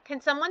here. Can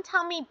someone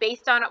tell me,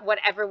 based on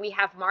whatever we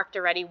have marked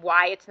already,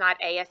 why it's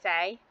not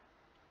ASA?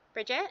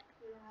 Bridget?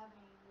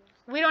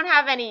 We don't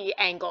have any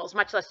angles,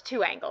 much less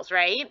 2 angles,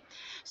 right?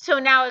 So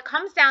now it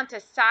comes down to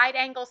side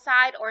angle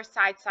side or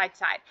side side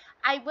side.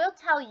 I will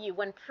tell you,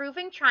 when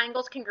proving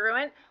triangles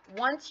congruent,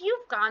 once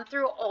you've gone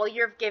through all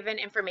your given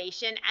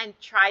information and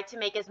tried to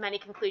make as many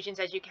conclusions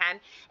as you can,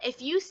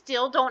 if you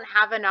still don't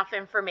have enough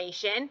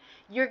information,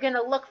 you're going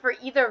to look for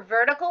either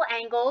vertical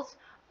angles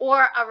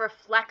or a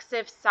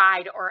reflexive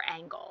side or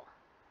angle.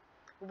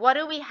 What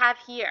do we have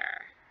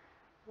here?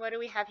 What do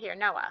we have here,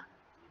 Noah?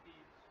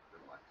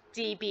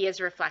 DB is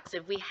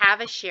reflexive. We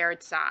have a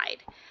shared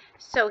side.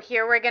 So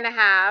here we're going to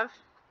have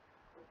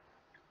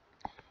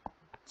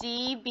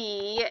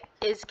DB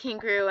is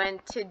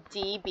congruent to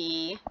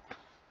DB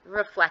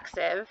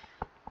reflexive.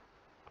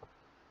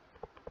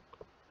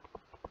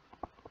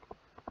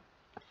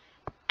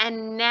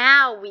 And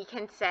now we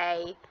can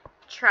say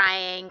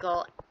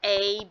triangle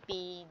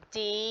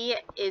ABD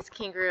is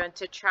congruent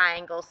to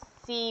triangle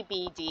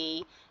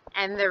CBD,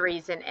 and the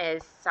reason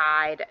is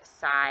side,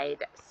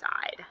 side,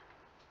 side.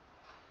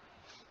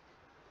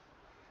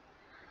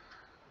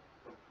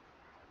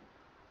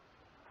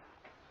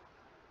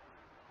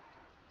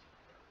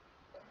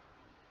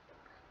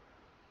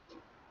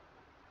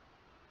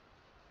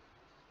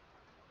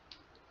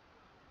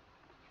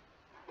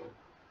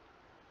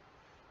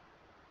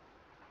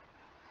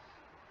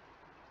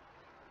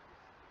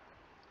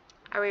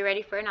 Are we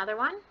ready for another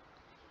one?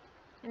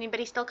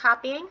 Anybody still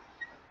copying?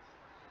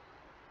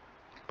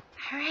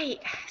 All right,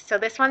 so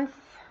this one's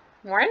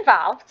more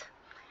involved,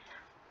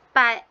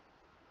 but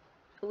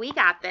we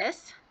got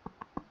this.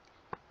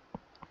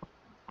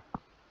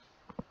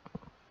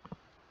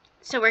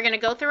 So we're going to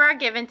go through our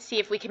given, see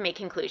if we can make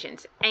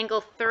conclusions.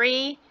 Angle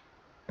 3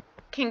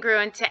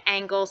 congruent to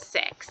angle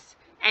 6.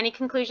 Any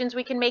conclusions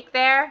we can make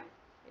there?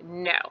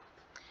 No.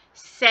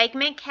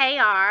 Segment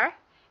KR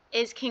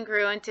is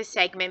congruent to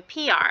segment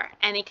PR.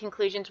 Any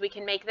conclusions we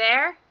can make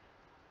there?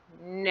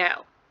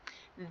 No.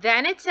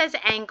 Then it says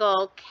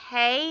angle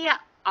KRO.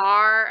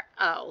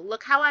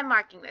 Look how I'm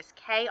marking this,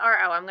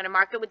 KRO. I'm going to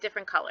mark it with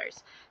different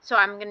colors. So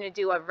I'm going to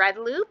do a red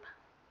loop,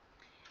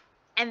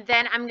 and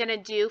then I'm going to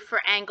do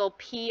for angle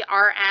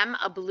PRM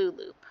a blue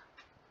loop.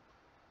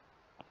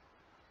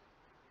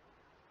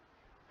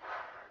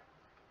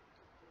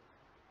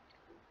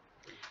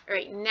 All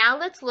right, now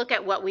let's look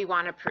at what we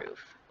want to prove.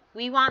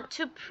 We want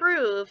to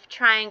prove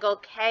triangle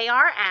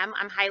KRM.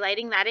 I'm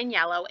highlighting that in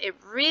yellow. It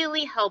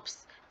really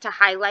helps to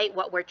highlight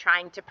what we're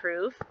trying to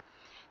prove.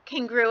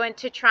 Congruent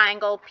to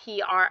triangle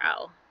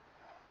PRO.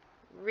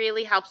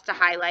 Really helps to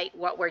highlight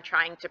what we're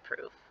trying to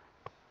prove.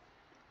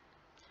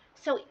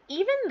 So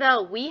even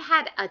though we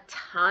had a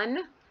ton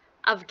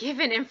of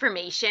given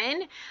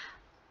information,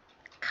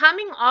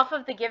 coming off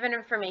of the given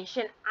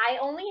information, I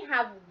only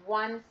have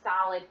one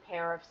solid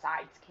pair of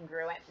sides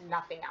congruent,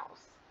 nothing else.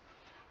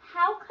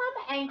 How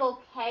come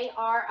angle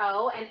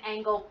KRO and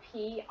angle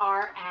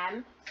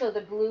PRM, so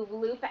the blue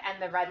loop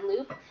and the red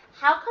loop,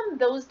 how come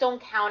those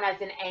don't count as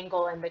an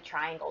angle in the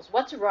triangles?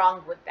 What's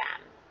wrong with them?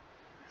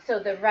 So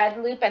the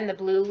red loop and the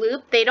blue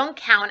loop, they don't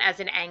count as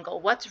an angle.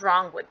 What's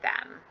wrong with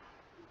them?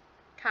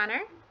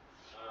 Connor?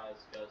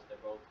 It's because they're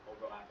both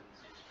overlap in the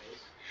same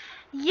space.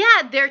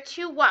 Yeah, they're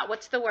too what?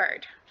 What's the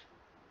word?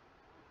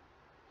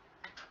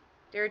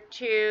 They're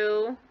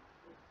too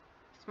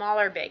small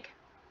or big?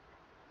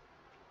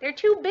 They're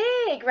too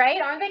big,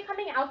 right? Aren't they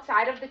coming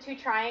outside of the two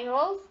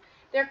triangles?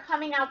 They're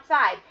coming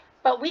outside,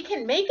 but we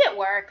can make it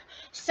work.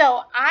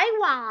 So I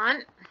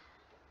want,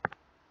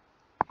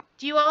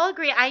 do you all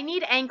agree? I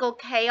need angle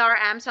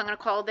KRM, so I'm going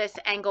to call this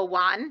angle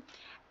 1,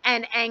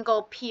 and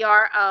angle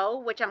PRO,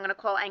 which I'm going to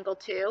call angle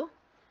 2.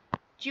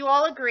 Do you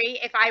all agree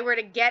if I were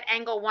to get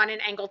angle 1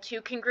 and angle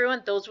 2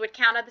 congruent, those would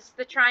count as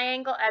the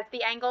triangle, as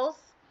the angles?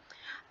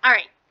 All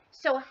right.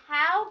 So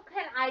how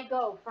can I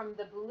go from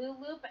the blue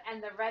loop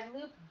and the red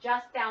loop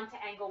just down to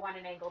angle 1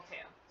 and angle 2?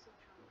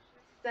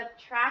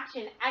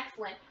 Subtraction,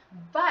 excellent.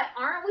 But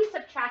aren't we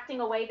subtracting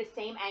away the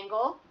same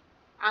angle?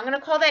 I'm going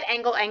to call that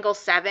angle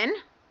 7.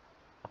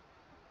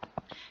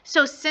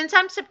 So since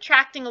I'm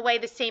subtracting away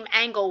the same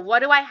angle, what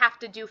do I have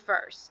to do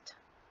first?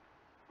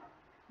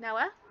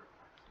 Noah?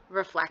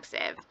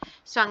 Reflexive.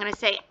 So I'm going to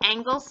say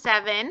angle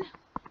 7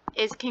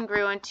 is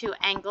congruent to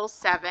angle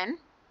 7.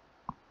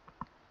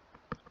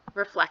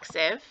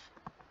 Reflexive.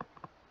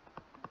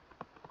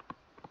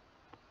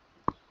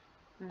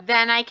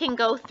 Then I can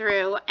go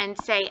through and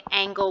say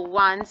angle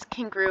 1's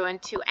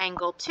congruent to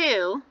angle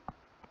 2,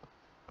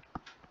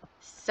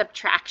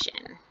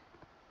 subtraction.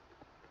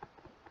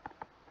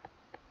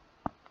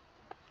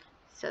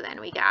 So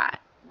then we got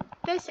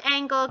this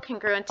angle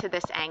congruent to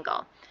this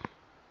angle.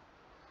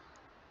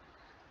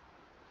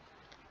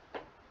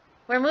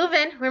 We're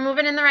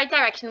moving in the right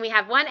direction. We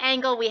have one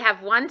angle, we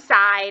have one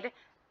side.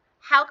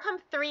 How come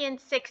 3 and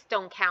 6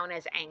 don't count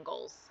as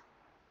angles?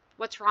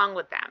 What's wrong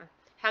with them?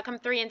 How come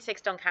 3 and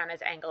 6 don't count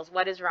as angles?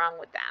 What is wrong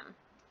with them?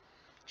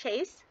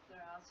 Chase? They're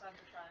outside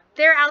the triangle.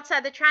 They're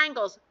outside the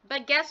triangles.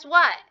 But guess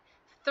what?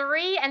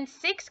 3 and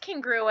 6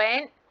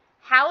 congruent.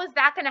 How is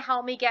that going to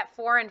help me get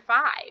 4 and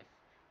 5?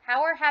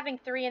 How are having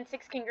 3 and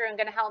 6 congruent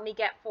going to help me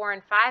get 4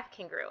 and 5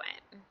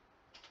 congruent?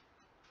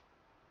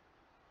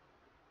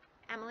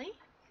 Emily?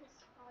 Because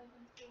 5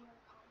 and 4 are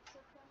comps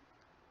of them.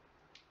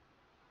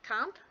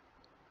 Comp?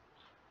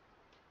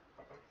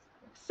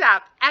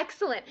 Sup.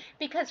 Excellent.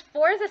 Because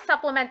 4 is a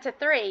supplement to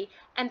 3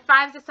 and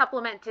 5 is a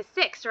supplement to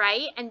 6,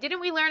 right? And didn't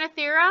we learn a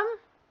theorem?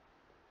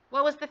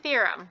 What was the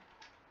theorem?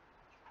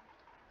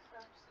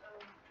 Subs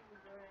of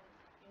congruent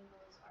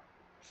angles are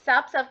congruent.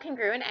 Subs of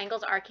congruent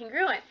angles are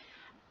congruent.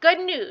 Good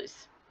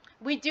news.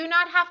 We do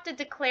not have to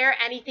declare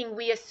anything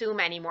we assume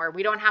anymore.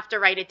 We don't have to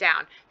write it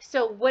down.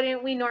 So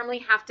wouldn't we normally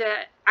have to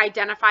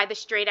identify the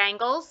straight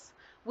angles?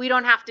 We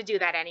don't have to do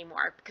that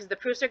anymore because the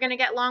proofs are going to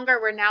get longer.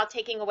 We're now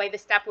taking away the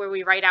step where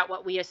we write out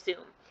what we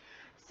assume.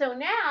 So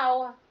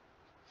now,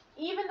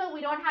 even though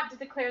we don't have to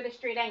declare the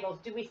straight angles,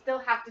 do we still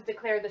have to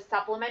declare the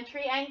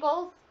supplementary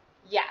angles?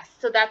 Yes.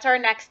 So that's our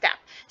next step.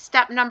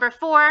 Step number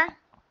 4.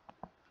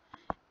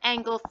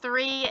 Angle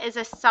 3 is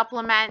a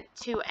supplement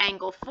to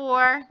angle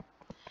 4.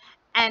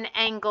 And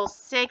angle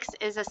 6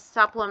 is a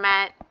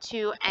supplement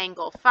to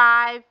angle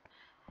 5.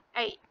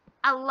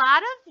 A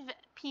lot of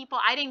people,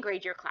 I didn't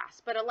grade your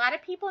class, but a lot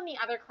of people in the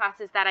other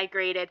classes that I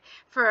graded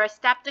for a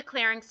step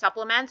declaring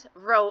supplements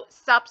wrote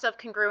subs of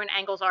congruent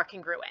angles are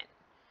congruent.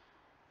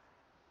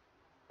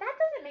 That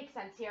doesn't make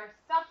sense here.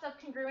 Subs of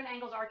congruent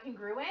angles are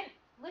congruent.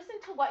 Listen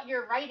to what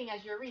you're writing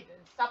as your reason.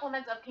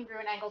 Supplements of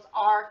congruent angles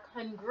are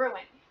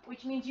congruent,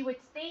 which means you would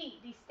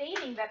be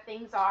stating that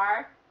things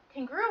are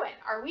congruent.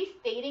 Are we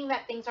stating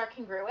that things are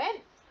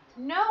congruent?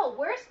 No,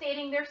 we're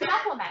stating they're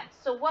supplements.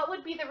 So what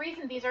would be the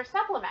reason these are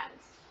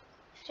supplements?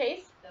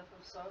 Chase? Def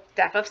of sup.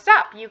 Def of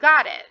sup. You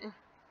got it.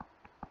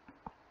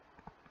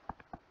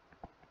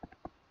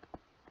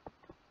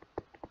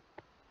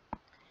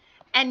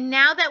 And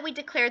now that we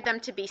declared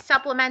them to be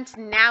supplements,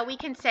 now we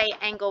can say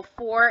angle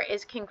 4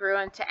 is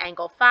congruent to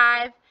angle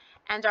 5,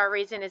 and our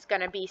reason is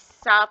going to be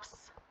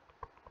subs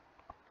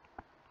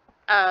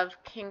of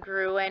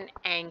congruent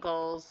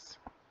angles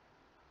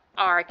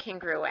are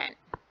congruent,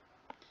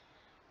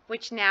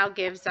 which now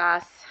gives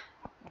us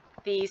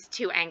these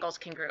two angles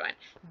congruent.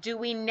 Do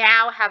we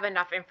now have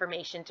enough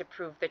information to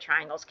prove the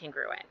triangle's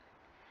congruent?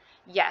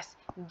 Yes.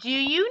 Do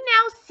you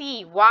now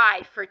see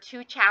why for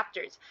 2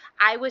 chapters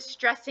I was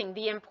stressing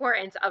the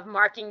importance of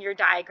marking your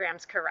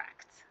diagrams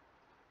correct?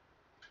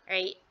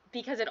 right?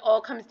 Because it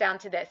all comes down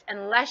to this.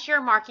 Unless you're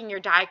marking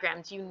your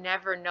diagrams, you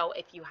never know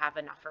if you have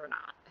enough or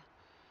not.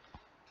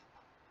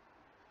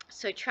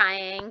 So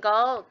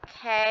triangle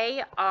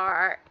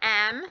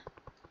KRM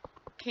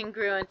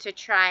congruent to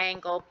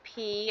triangle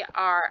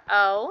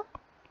PRO.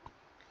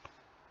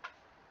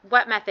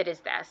 What method is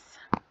this?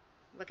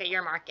 Look at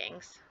your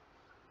markings.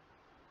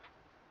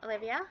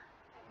 Olivia?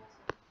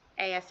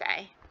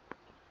 ASA.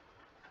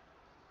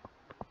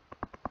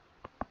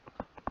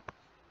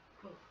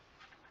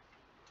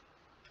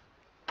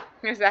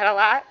 Is that a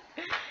lot?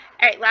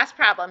 All right, last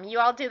problem. You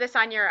all do this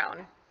on your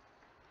own.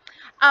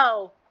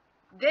 Oh,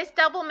 this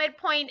double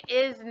midpoint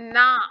is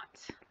not.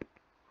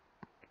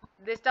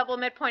 This double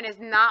midpoint is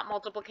not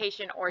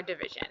multiplication or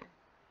division.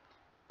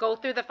 Go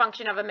through the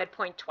function of a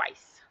midpoint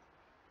twice.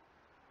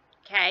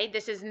 Okay,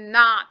 this is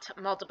not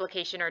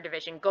multiplication or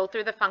division. Go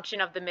through the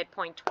function of the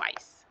midpoint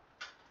twice.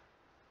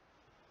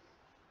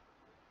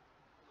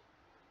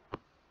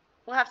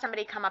 We'll have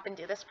somebody come up and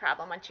do this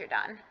problem once you're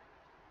done.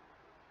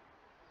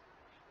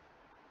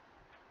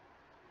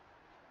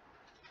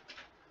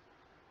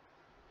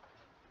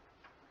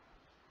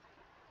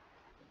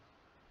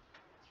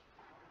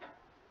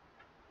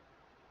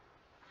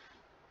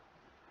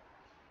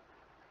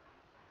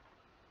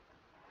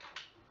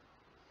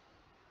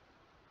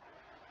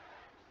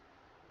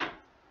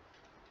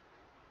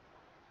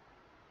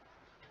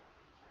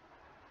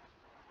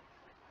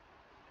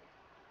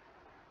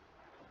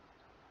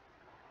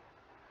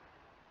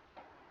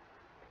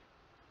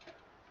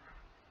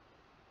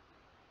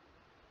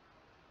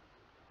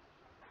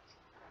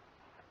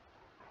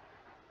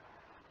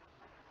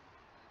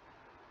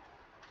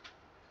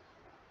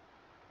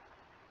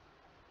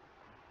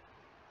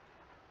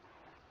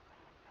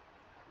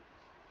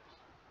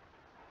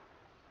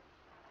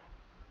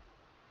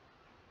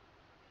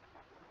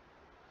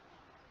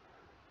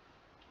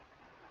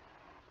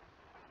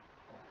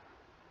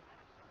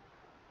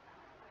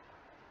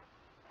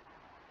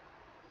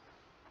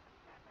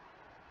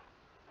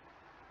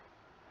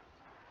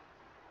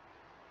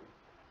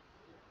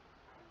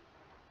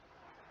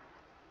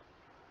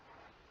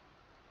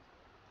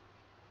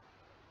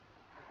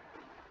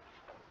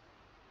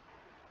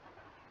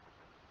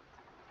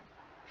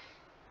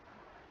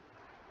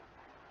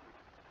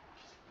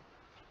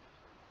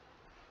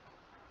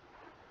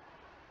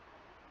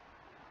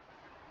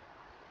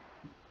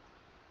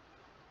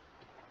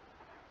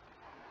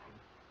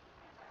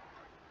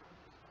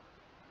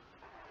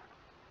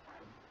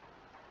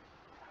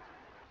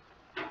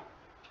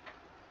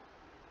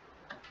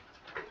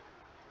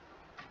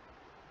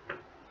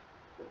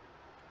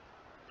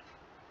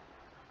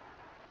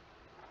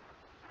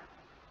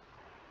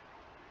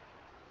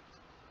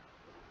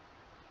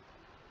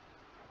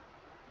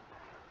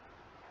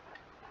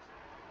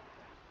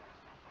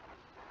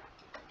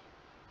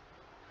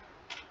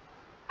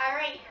 All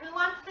right, who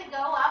wants to go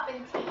up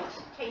and teach?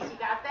 Chase, you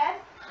got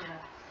this? Yeah.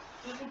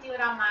 You can do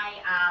it on my,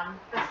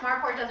 the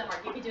smartboard doesn't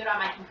work. You can do it on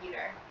my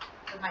computer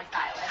with my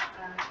stylus.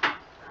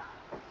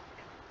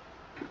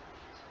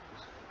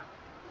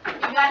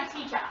 You got to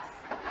teach us.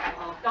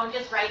 Don't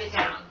just write it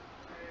down.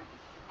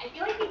 I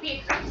feel like you'd be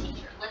a great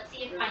teacher. Let's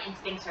see if my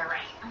instincts are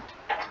right.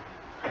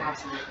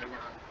 Absolutely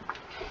not.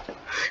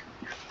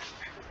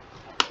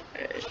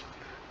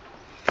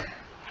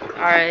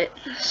 Alright,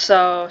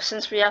 so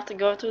since we have to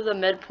go through the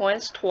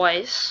midpoints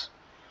twice,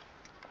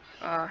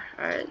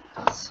 alright,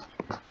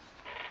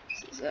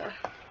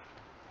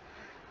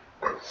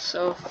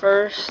 so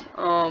first,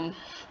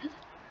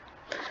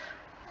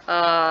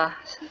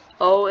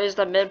 O is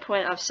the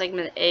midpoint of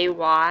segment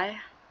AY,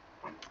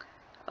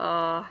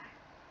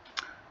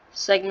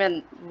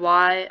 segment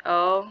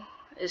YO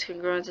is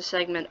congruent to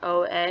segment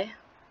OA.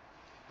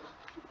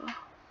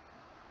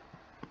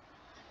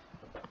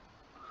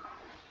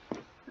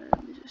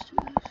 Let me just do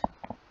this.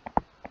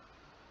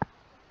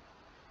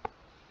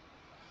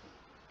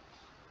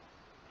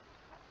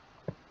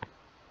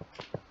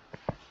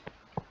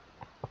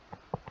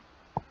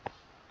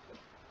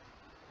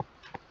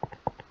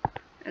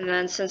 And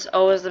then since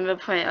O is the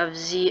midpoint of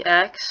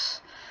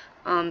ZX,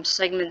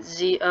 segment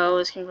ZO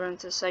is congruent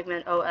to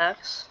segment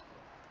OX.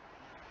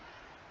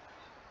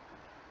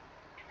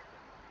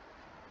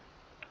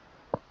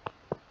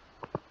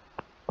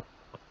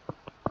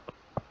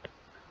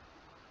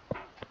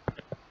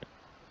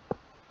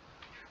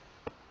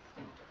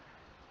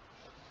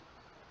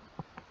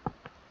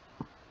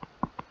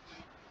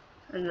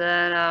 And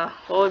then,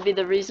 what would be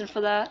the reason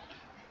for that?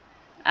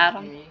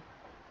 Adam? Me?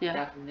 Yeah.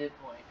 That's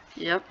midpoint.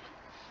 Yep.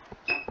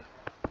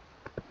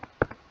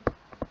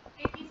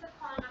 Hey, piece of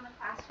calling on the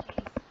class,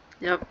 Chase.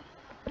 Yep.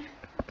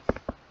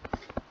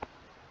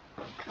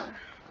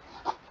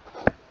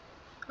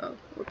 Oh,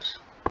 whoops.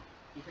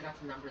 You forgot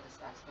to number the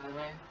steps, by the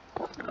way.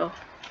 Oh,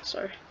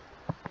 sorry.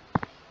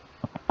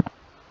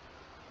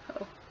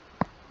 Oh,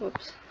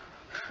 whoops.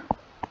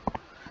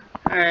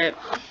 Alright.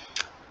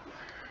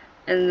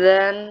 And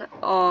then,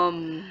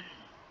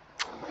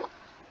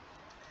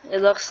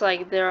 it looks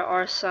like there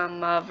are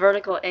some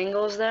vertical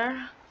angles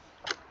there.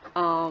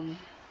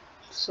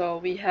 So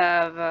we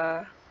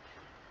have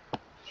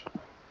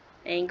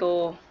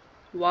angle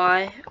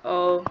YOX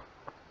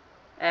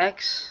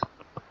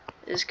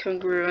is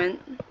congruent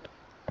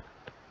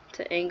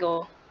to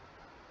angle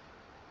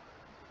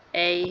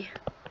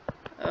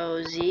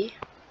AOZ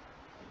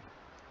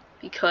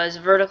because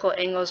vertical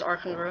angles are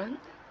congruent.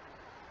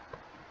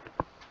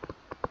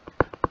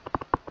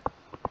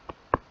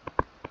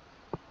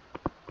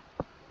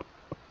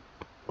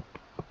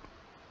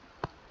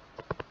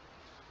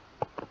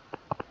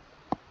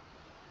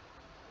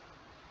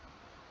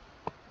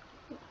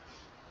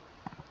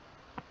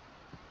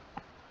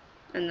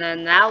 And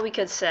then now we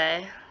could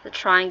say the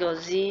triangle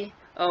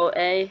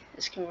ZOA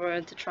is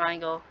congruent to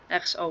triangle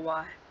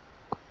XOY.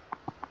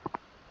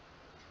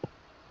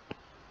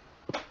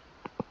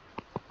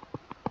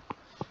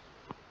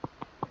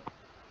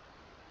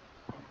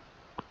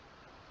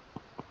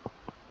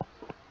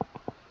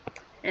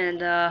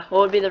 And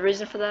what would be the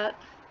reason for that?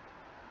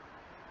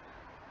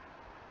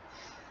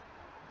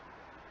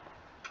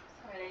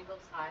 Side angle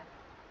side.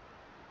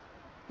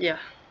 Yeah.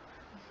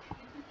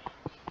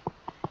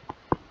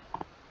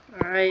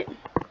 Alright.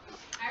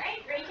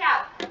 Alright, great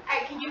job.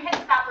 Alright, can you hit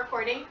stop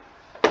recording?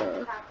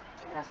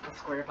 That's the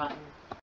square button.